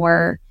programming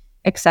more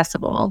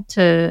accessible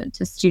to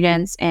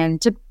students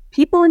and to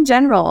people in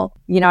general.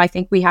 I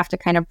think we have to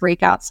kind of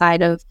break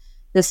outside of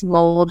this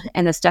mold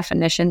and this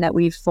definition that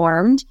we've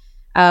formed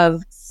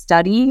of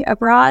study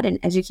abroad and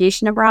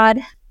education abroad.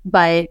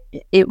 but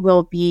it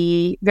will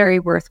be very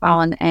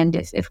worthwhile and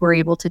if we're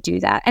able to do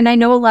that. And I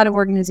know a lot of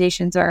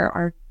organizations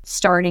are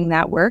starting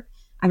that work.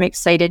 I'm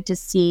excited to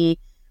see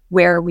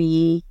where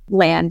we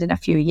land in a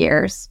few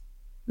years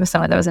with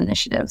some of those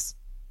initiatives.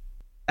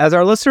 As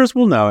our listeners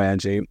will know,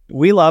 Angie,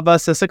 we love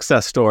us a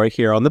success story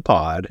here on the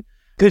pod.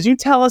 Could you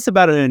tell us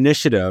about an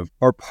initiative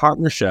or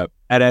partnership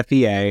at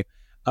FEA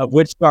of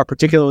which you are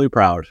particularly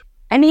proud?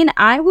 I mean,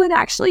 I would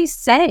actually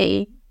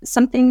say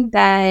something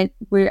that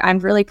I'm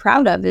really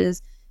proud of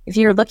is if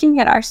you're looking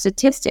at our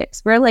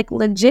statistics, we're like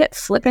legit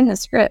flipping the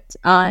script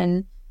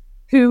on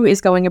who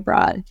is going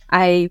abroad.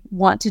 I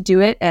want to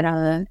do it at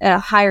a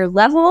higher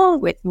level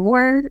with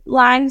more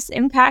lives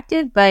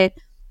impacted, but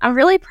I'm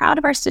really proud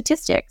of our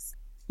statistics.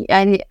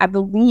 I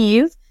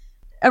believe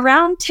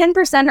around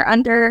 10% or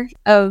under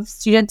of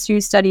students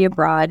who study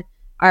abroad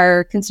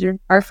are considered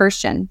our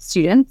first-gen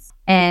students,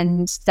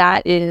 and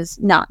that is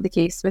not the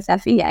case with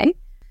FEA.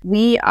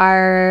 We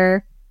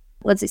are,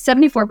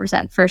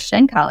 74%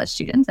 first-gen college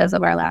students as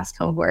of our last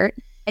cohort.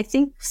 I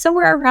think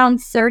somewhere around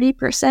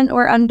 30%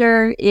 or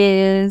under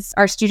is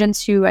our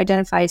students who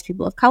identify as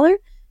people of color,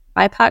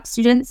 BIPOC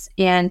students,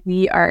 and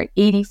we are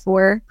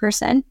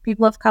 84%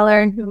 people of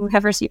color who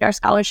have received our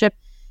scholarship.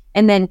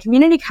 And then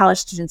community college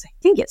students, I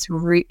think it's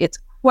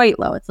quite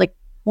low. It's like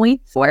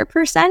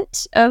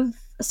 0.4% of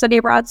study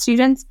abroad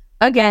students.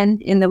 Again,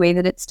 in the way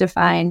that it's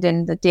defined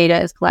and the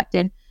data is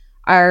collected,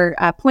 are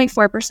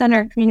 0.4%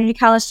 are community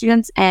college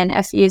students, and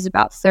FE is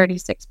about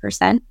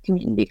 36%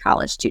 community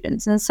college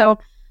students. And so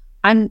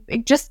I'm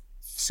just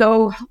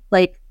so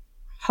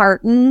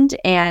heartened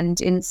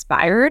and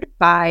inspired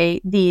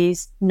by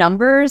these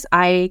numbers.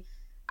 I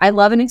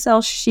love an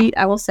Excel sheet,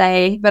 I will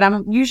say, but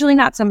I'm usually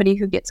not somebody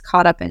who gets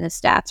caught up in the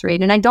stats,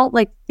 right? And I don't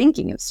like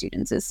thinking of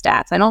students as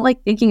stats. I don't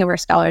like thinking of our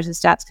scholars as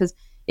stats because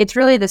it's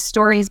really the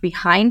stories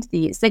behind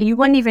these that you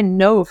wouldn't even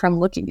know from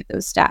looking at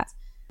those stats.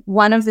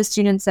 One of the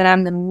students that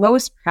I'm the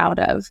most proud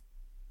of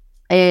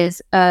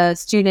is a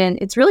student.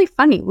 It's really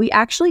funny. We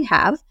actually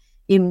have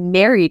a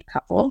married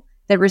couple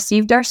that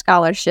received our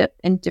scholarship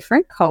in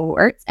different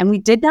cohorts, and we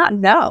did not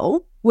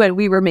know when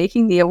we were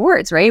making the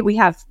awards, right? We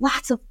have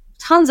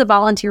tons of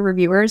volunteer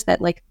reviewers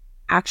that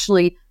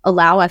actually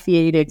allow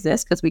FEA to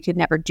exist because we could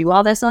never do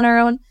all this on our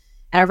own.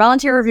 And our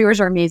volunteer reviewers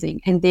are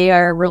amazing, and they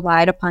are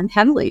relied upon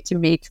heavily to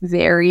make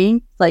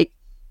very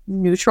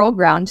neutral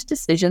ground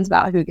decisions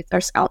about who gets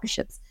our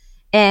scholarships.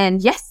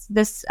 And yes,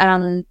 this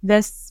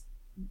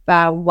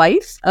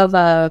wife of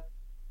a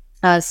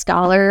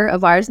scholar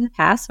of ours in the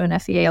past, so an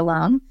FEA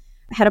alum,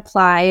 had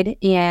applied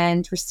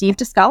and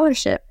received a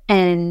scholarship.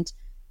 And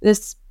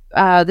this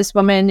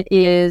woman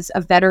is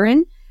a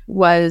veteran,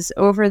 was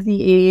over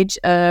the age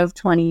of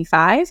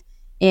 25,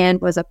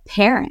 and was a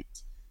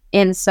parent.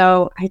 And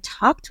so I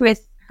talked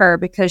with her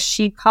because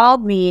she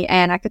called me,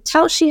 and I could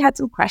tell she had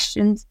some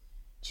questions.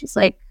 She's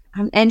like,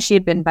 and she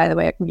had been, by the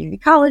way, a community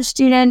college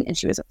student, and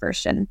she was a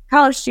first-gen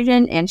college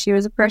student, and she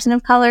was a person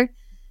of color.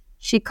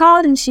 She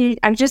called, and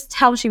I just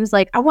tell she was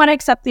like, I want to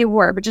accept the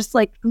award, but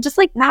I'm just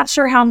not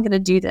sure how I'm going to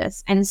do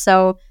this. And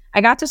so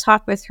I got to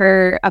talk with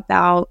her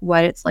about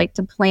what it's like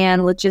to plan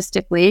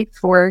logistically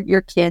for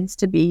your kids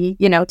to be,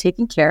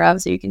 taken care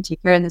of, so you can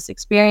take care of this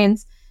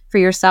experience for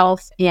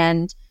yourself.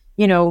 And,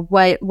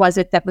 what was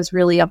it that was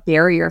really a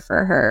barrier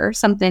for her,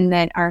 something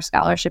that our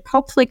scholarship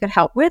hopefully could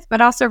help with,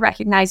 but also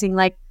recognizing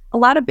a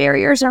lot of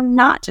barriers are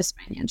not just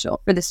financial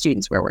for the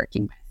students we're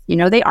working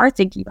with. They are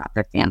thinking about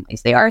their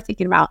families. They are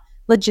thinking about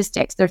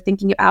logistics. They're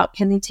thinking about,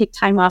 can they take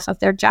time off of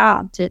their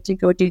job to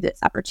go do this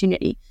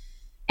opportunity?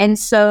 And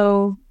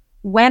so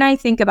when I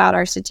think about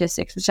our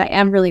statistics, which I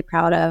am really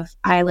proud of,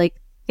 I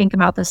think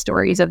about the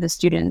stories of the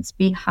students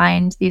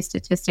behind these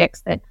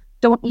statistics that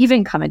don't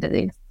even come into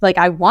these.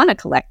 I want to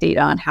collect data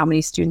on how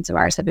many students of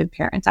ours have been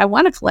parents. I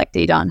want to collect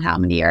data on how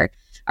many are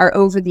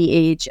over the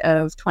age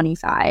of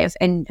 25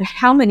 and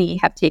how many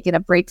have taken a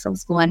break from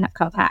school and have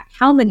come back.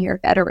 How many are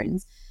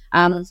veterans?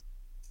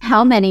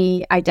 How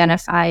many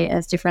identify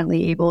as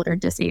differently abled or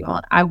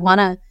disabled?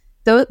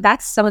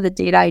 That's some of the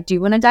data I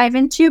do want to dive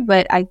into,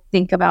 but I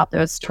think about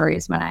those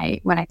stories when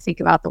I think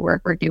about the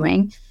work we're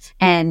doing.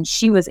 And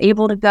she was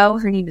able to go.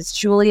 Her name is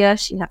Julia.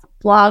 She has a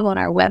blog on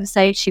our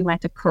website. She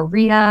went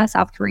to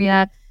South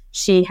Korea.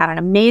 She had an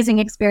amazing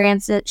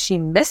experience. She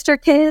missed her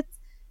kids,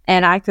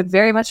 and I could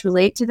very much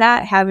relate to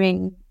that,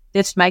 having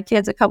ditched my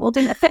kids a couple of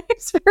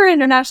times for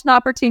international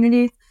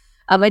opportunities.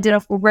 I did a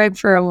Fulbright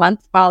for a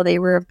month while they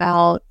were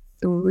about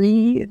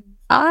 3 and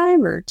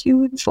 5 or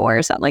 2 and 4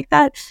 or something like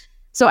that.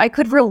 So I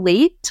could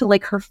relate to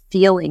her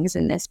feelings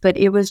in this, but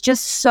it was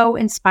just so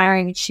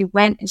inspiring. She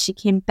went and she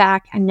came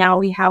back, and now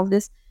we have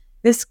this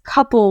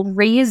couple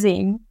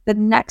raising the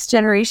next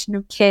generation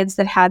of kids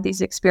that had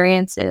these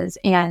experiences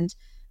and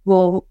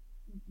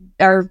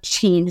are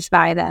changed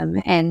by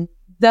them. And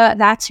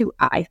that's who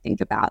I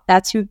think about.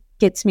 That's who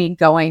gets me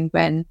going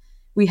when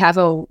we have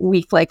a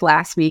week like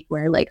last week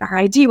where our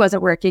ID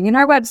wasn't working and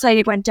our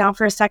website went down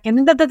for a second.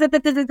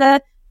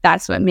 And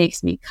that's what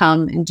makes me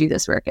come and do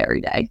this work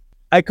every day.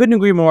 I couldn't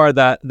agree more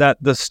that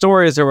the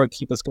stories are what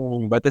keep us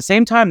going. But at the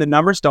same time, the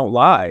numbers don't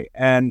lie.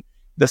 And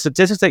The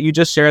statistics that you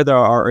just shared there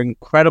are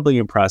incredibly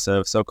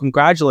impressive. So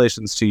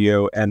congratulations to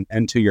you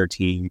and to your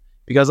team,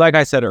 because like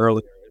I said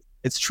earlier,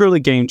 it's truly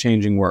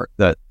game-changing work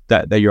that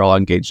you're all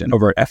engaged in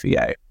over at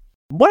FEA.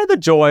 One of the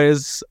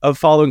joys of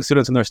following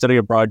students in their study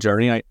abroad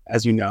journey,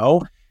 as you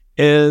know,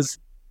 is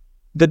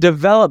the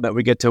development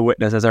we get to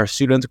witness as our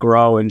students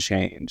grow and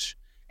change.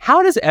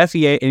 How does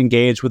FEA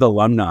engage with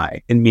alumni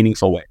in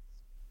meaningful ways?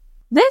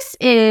 This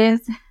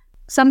is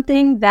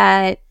something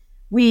that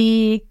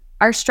we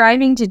are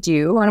striving to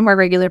do on a more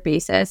regular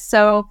basis.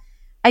 So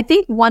I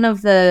think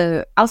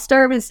I'll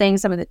start with saying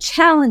some of the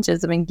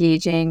challenges of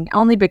engaging,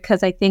 only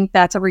because I think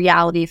that's a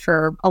reality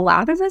for a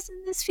lot of us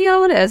in this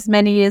field. As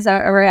many as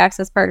our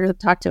access partners have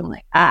talked to them,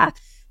 like, how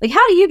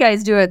do you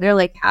guys do it? They're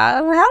like,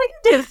 how do you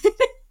do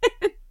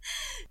it?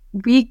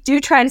 We do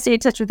try to stay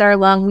in touch with our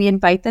alum. We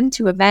invite them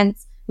to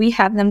events. We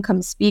have them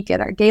come speak at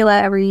our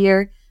gala every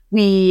year.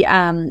 We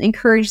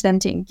encourage them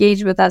to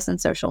engage with us on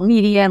social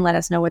media and let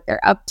us know what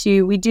they're up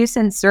to. We do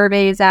send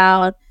surveys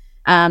out,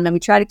 and we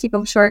try to keep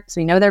them short because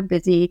we know they're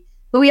busy.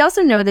 But we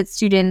also know that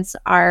students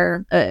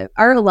are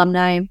our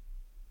alumni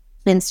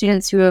and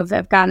students who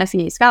have gotten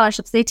FEA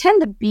scholarships. They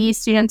tend to be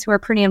students who are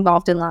pretty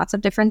involved in lots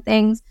of different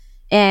things,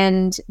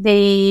 and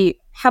they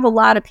have a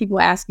lot of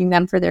people asking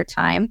them for their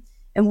time.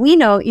 And we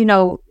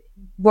know,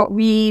 what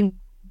we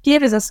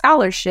give is a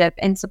scholarship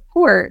and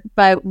support,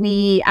 but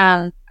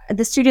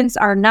the students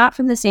are not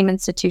from the same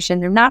institution.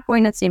 They're not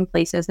going to the same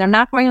places. They're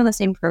not going on the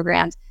same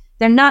programs.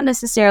 They're not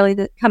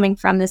necessarily coming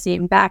from the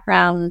same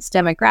backgrounds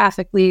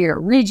demographically or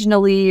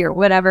regionally or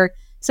whatever.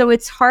 So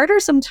it's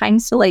harder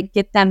sometimes to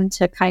get them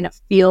to kind of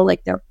feel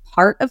like they're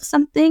part of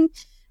something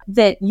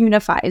that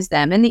unifies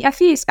them. And the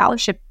FEA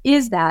scholarship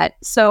is that.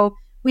 So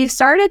we've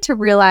started to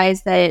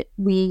realize that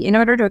in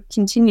order to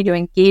continue to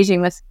engage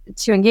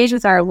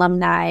with our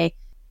alumni,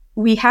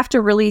 we have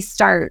to really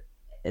start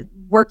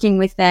working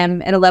with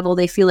them at a level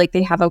they feel like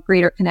they have a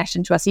greater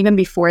connection to us even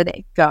before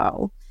they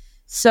go.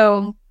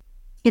 So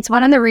it's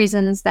one of the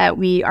reasons that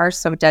we are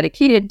so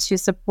dedicated to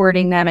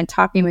supporting them and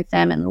talking with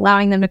them and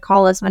allowing them to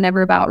call us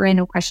whenever about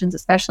random questions,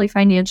 especially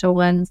financial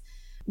ones.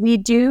 We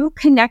do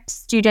connect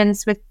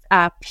students with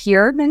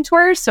peer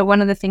mentors. So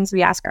one of the things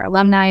we ask our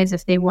alumni is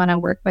if they want to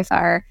work with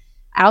our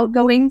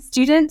outgoing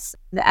students,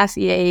 the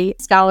FEA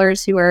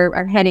scholars who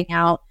are heading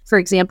out, for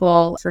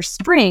example, for the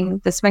spring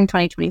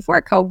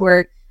 2024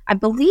 cohort. I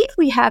believe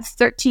we have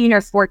 13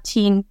 or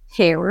 14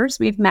 pairs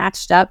we've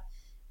matched up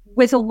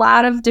with a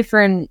lot of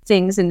different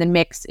things in the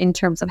mix in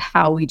terms of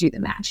how we do the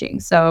matching.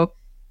 So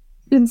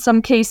in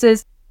some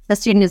cases, a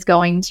student is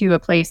going to a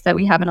place that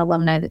we have an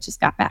alumni that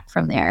just got back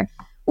from there.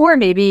 Or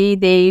maybe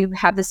they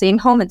have the same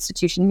home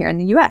institution here in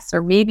the US,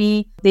 or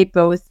maybe they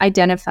both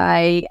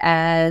identify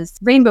as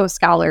rainbow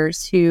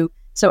scholars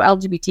so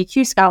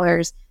LGBTQ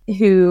scholars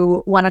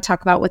who want to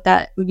talk about what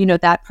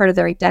that part of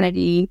their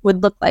identity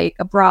would look like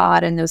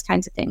abroad and those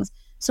kinds of things.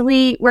 So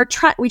we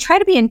try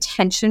to be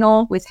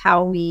intentional with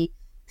how we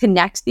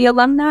connect the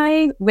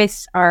alumni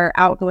with our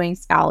outgoing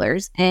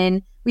scholars.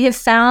 And we have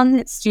found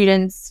that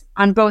students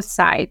on both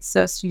sides,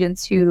 so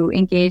students who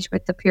engage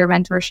with the peer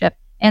mentorship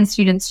and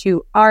students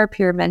who are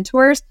peer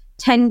mentors,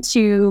 tend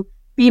to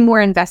be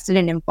more invested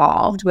and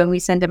involved. When we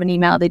send them an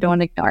email, they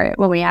don't ignore it.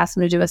 When we ask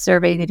them to do a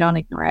survey, they don't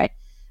ignore it.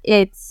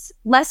 It's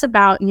less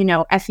about,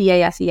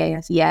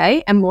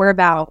 FEA, and more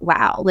about,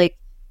 wow,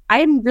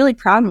 I'm really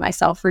proud of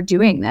myself for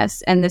doing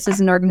this. And this is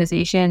an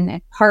organization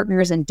and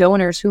partners and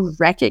donors who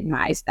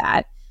recognize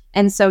that.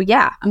 And so,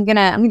 yeah, I'm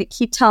gonna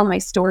keep telling my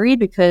story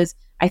because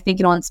I think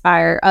it'll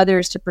inspire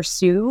others to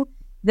pursue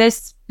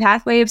this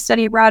pathway of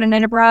study abroad and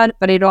in abroad,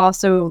 but it'll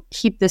also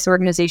keep this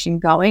organization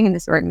going, and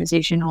this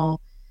organization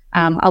will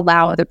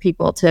allow other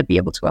people to be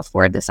able to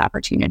afford this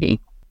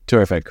opportunity.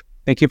 Terrific.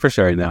 Thank you for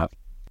sharing that.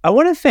 I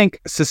want to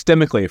think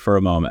systemically for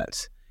a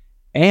moment.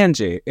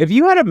 Angie, if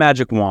you had a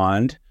magic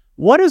wand,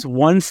 what is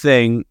one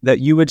thing that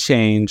you would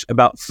change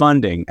about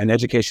funding and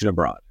education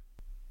abroad?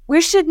 We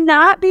should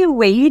not be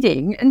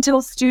waiting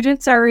until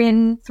students are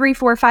in 3,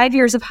 4, 5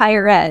 years of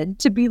higher ed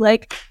to be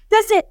like,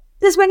 that's it.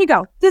 This is when you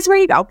go. This is where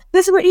you go.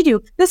 This is what you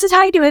do. This is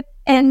how you do it.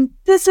 And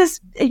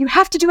you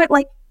have to do it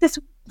like this.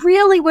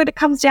 Really what it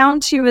comes down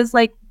to is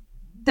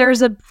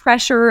there's a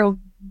pressure of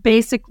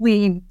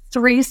basically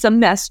 3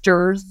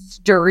 semesters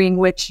during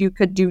which you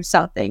could do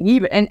something,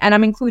 even, and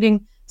I'm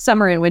including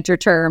summer and winter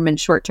term and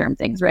short-term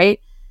things, right?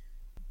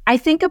 I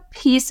think a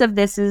piece of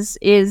this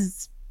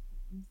is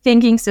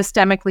thinking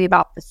systemically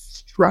about the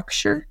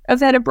structure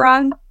of ed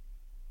abroad.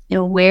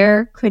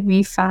 Where could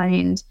we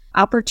find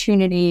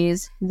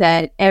opportunities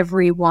that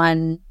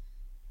everyone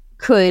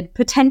could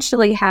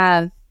potentially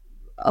have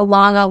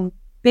along a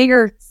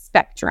bigger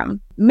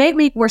spectrum?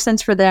 Make more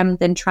sense for them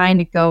than trying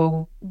to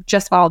go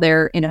just while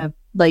they're in a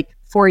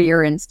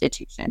 4-year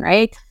institution,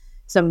 right?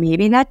 So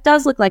maybe that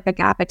does look like a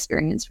gap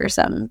experience for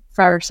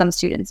some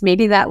students.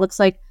 Maybe that looks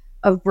like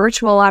a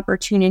virtual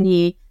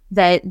opportunity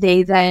that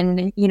they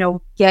then,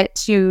 get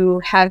to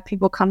have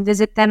people come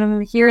visit them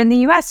here in the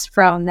US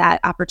from that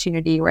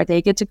opportunity, where they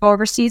get to go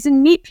overseas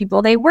and meet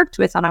people they worked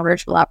with on a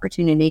virtual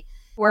opportunity.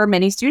 For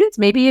many students,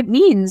 maybe it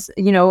means,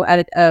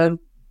 a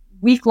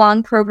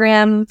week-long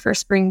program for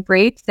spring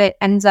break that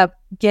ends up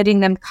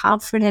getting them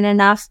confident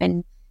enough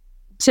and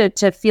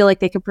to feel like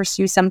they could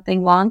pursue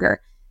something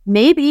longer.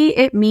 Maybe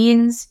it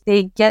means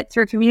they get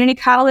through community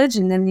college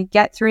and then they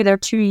get through their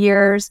 2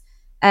 years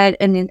at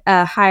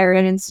a higher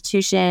ed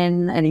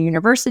institution at a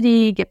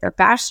university, get their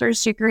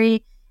bachelor's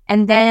degree,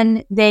 and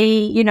then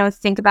they,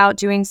 think about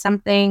doing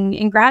something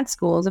in grad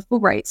school as a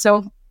Fulbright.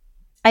 So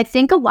I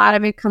think a lot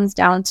of it comes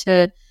down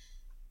to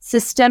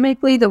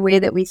systemically the way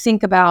that we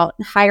think about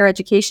higher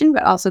education,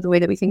 but also the way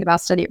that we think about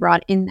study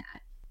abroad in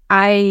that.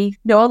 I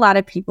know a lot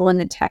of people in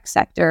the tech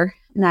sector,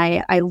 and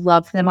I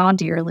love them all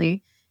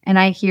dearly. And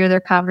I hear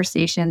their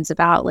conversations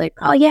about like,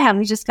 oh yeah,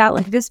 we just got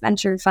like this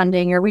venture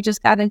funding, or we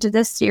just got into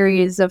this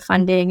series of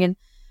funding. And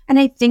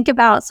I think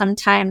about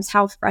sometimes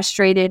how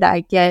frustrated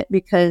I get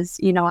because,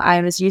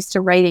 I was used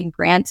to writing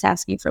grants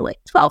asking for like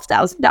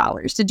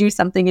 $12,000 to do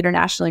something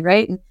internationally,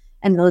 right?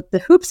 And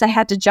the hoops I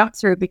had to jump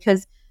through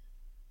because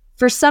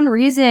for some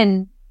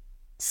reason,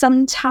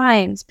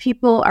 sometimes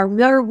people are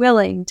more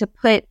willing to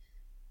put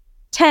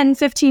 10,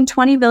 15,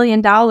 $20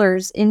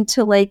 million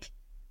into like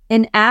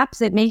an app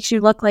that makes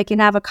you look like an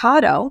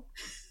avocado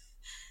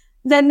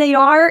than they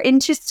are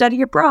into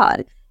study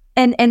abroad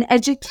and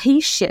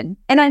education.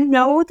 And I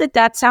know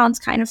that sounds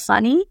kind of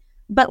funny,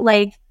 but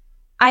like,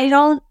 I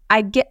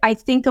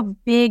think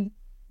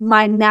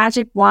my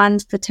magic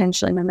wand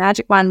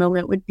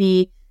moment would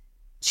be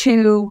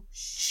to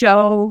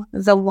show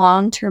the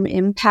long-term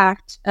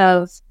impact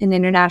of an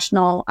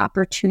international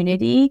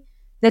opportunity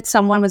that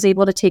someone was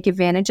able to take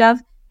advantage of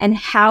and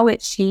how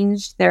it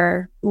changed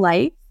their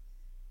life.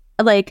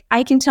 Like,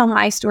 I can tell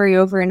my story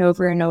over and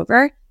over and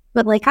over,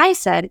 but like I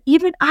said,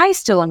 even I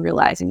still am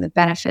realizing the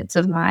benefits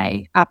of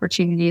my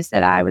opportunities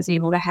that I was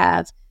able to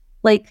have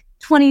like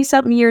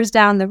 20-something years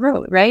down the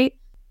road, right?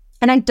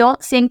 And I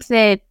don't think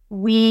that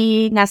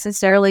we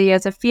necessarily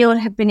as a field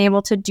have been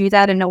able to do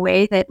that in a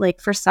way that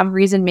like for some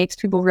reason makes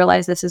people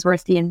realize this is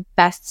worth the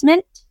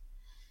investment.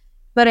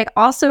 But I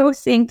also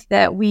think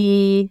that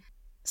we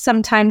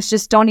sometimes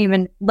just don't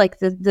even like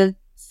the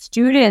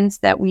students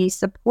that we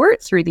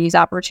support through these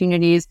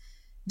opportunities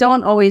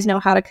don't always know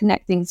how to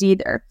connect things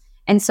either.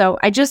 And so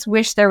I just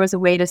wish there was a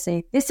way to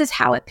say, this is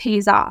how it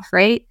pays off,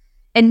 right?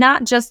 And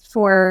not just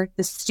for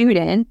the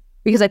student,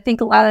 because I think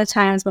a lot of the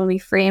times when we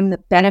frame the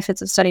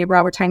benefits of study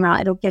abroad, we're talking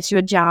about it'll get you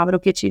a job, it'll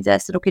get you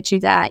this, it'll get you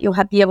that. You'll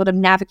be able to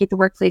navigate the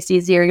workplace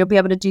easier. You'll be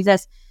able to do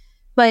this.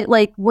 But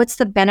like, what's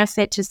the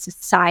benefit to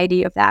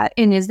society of that?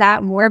 And is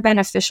that more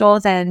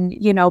beneficial than,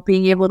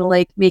 being able to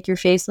like make your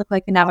face look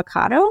like an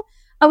avocado?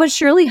 I would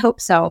surely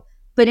hope so.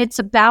 But it's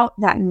about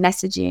that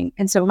messaging.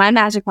 And so my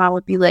magic wand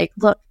would be like,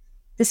 look,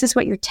 this is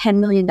what your $10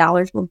 million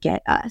will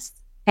get us.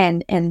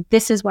 And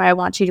this is why I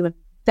want you to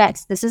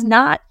invest. This is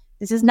not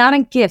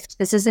a gift.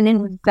 This is an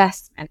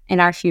investment in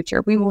our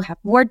future. We will have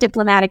more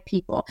diplomatic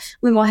people.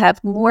 We will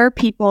have more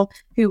people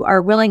who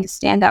are willing to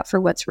stand up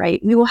for what's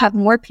right. We will have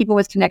more people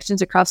with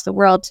connections across the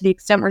world to the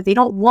extent where they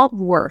don't want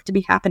war to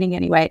be happening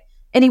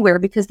anywhere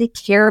because they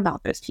care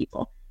about those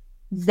people.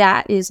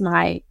 That is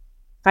if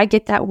I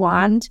get that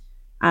wand,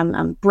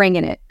 I'm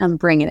bringing it. I'm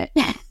bringing it.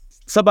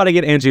 Somebody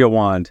get Angie a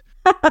wand.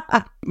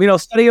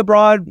 Study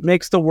abroad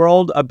makes the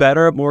world a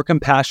better, more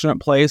compassionate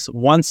place,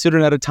 one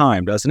student at a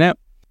time, doesn't it?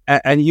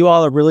 And you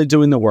all are really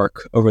doing the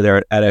work over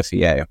there at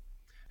FEA.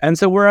 And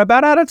so we're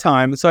about out of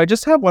time. So I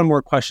just have one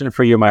more question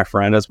for you, my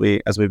friend, as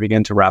we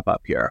begin to wrap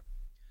up here.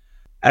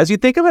 As you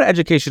think about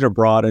education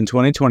abroad in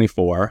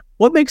 2024,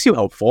 what makes you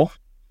hopeful?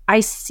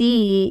 I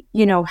see,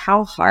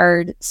 how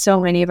hard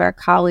so many of our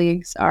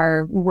colleagues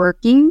are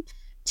working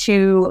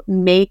to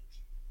make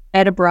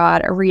ed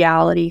abroad a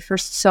reality for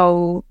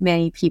so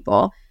many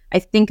people. I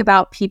think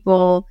about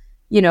people,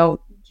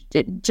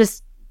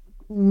 just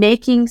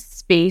making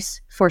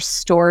space for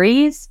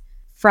stories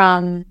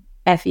from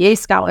FEA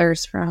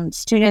scholars, from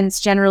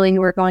students generally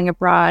who are going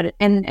abroad,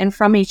 and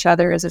from each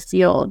other as a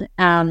field.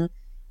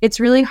 It's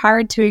really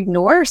hard to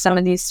ignore some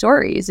of these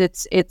stories.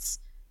 It's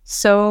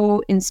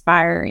so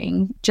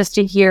inspiring just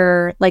to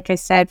hear, like I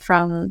said,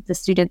 from the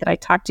student that I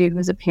talked to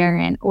who's a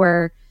parent,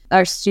 or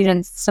our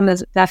students, some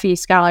of the FEA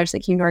scholars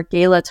that came to our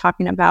gala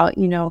talking about,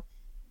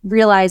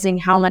 realizing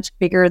how much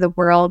bigger the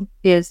world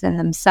is than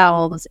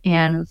themselves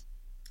and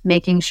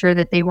making sure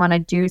that they want to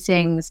do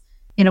things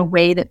in a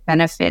way that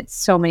benefits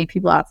so many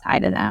people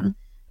outside of them.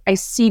 I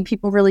see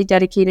people really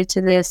dedicated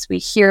to this. We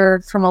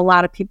hear from a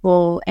lot of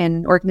people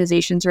and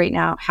organizations right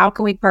now, how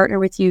can we partner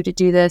with you to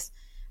do this?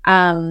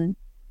 And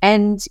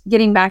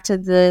getting back to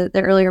the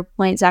earlier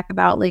point, Zach,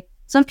 about like,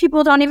 some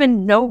people don't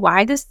even know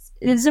why this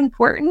is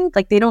important.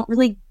 Like, they don't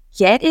really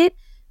get it,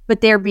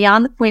 but they're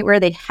beyond the point where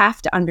they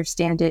have to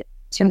understand it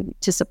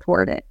to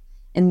support it.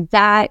 And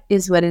that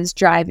is what is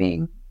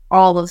driving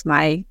all of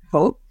my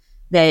hope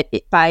that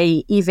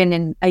by even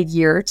in a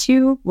year or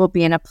two, we'll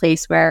be in a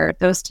place where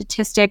those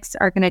statistics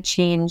are going to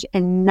change,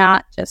 and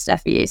not just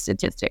FEA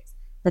statistics,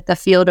 that the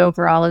field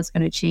overall is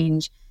going to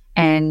change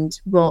and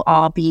we'll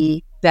all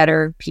be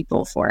better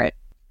people for it.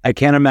 I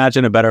can't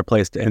imagine a better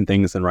place to end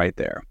things than right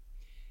there.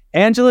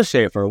 Angela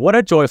Shaffer, what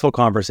a joyful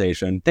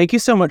conversation. Thank you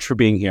so much for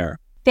being here.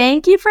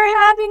 Thank you for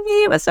having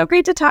me. It was so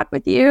great to talk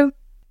with you.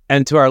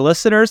 And to our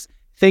listeners,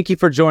 thank you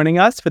for joining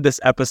us for this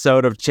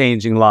episode of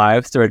Changing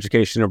Lives Through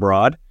Education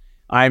Abroad.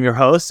 I am your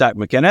host, Zac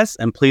Macinnes,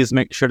 and please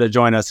make sure to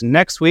join us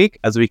next week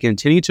as we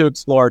continue to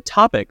explore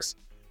topics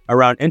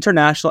around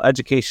international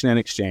education and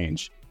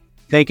exchange.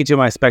 Thank you to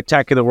my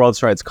spectacular World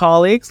Strides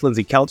colleagues,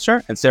 Lindsay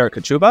Kelcher and Sarah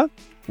Kachuba,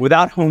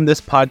 without whom this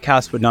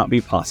podcast would not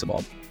be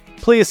possible.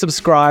 Please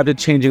subscribe to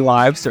Changing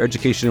Lives Through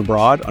Education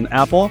Abroad on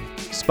Apple,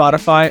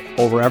 Spotify,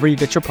 or wherever you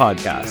get your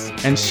podcasts,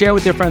 and share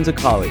with your friends and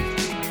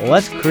colleagues.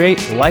 Let's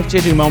create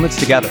life-changing moments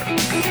together.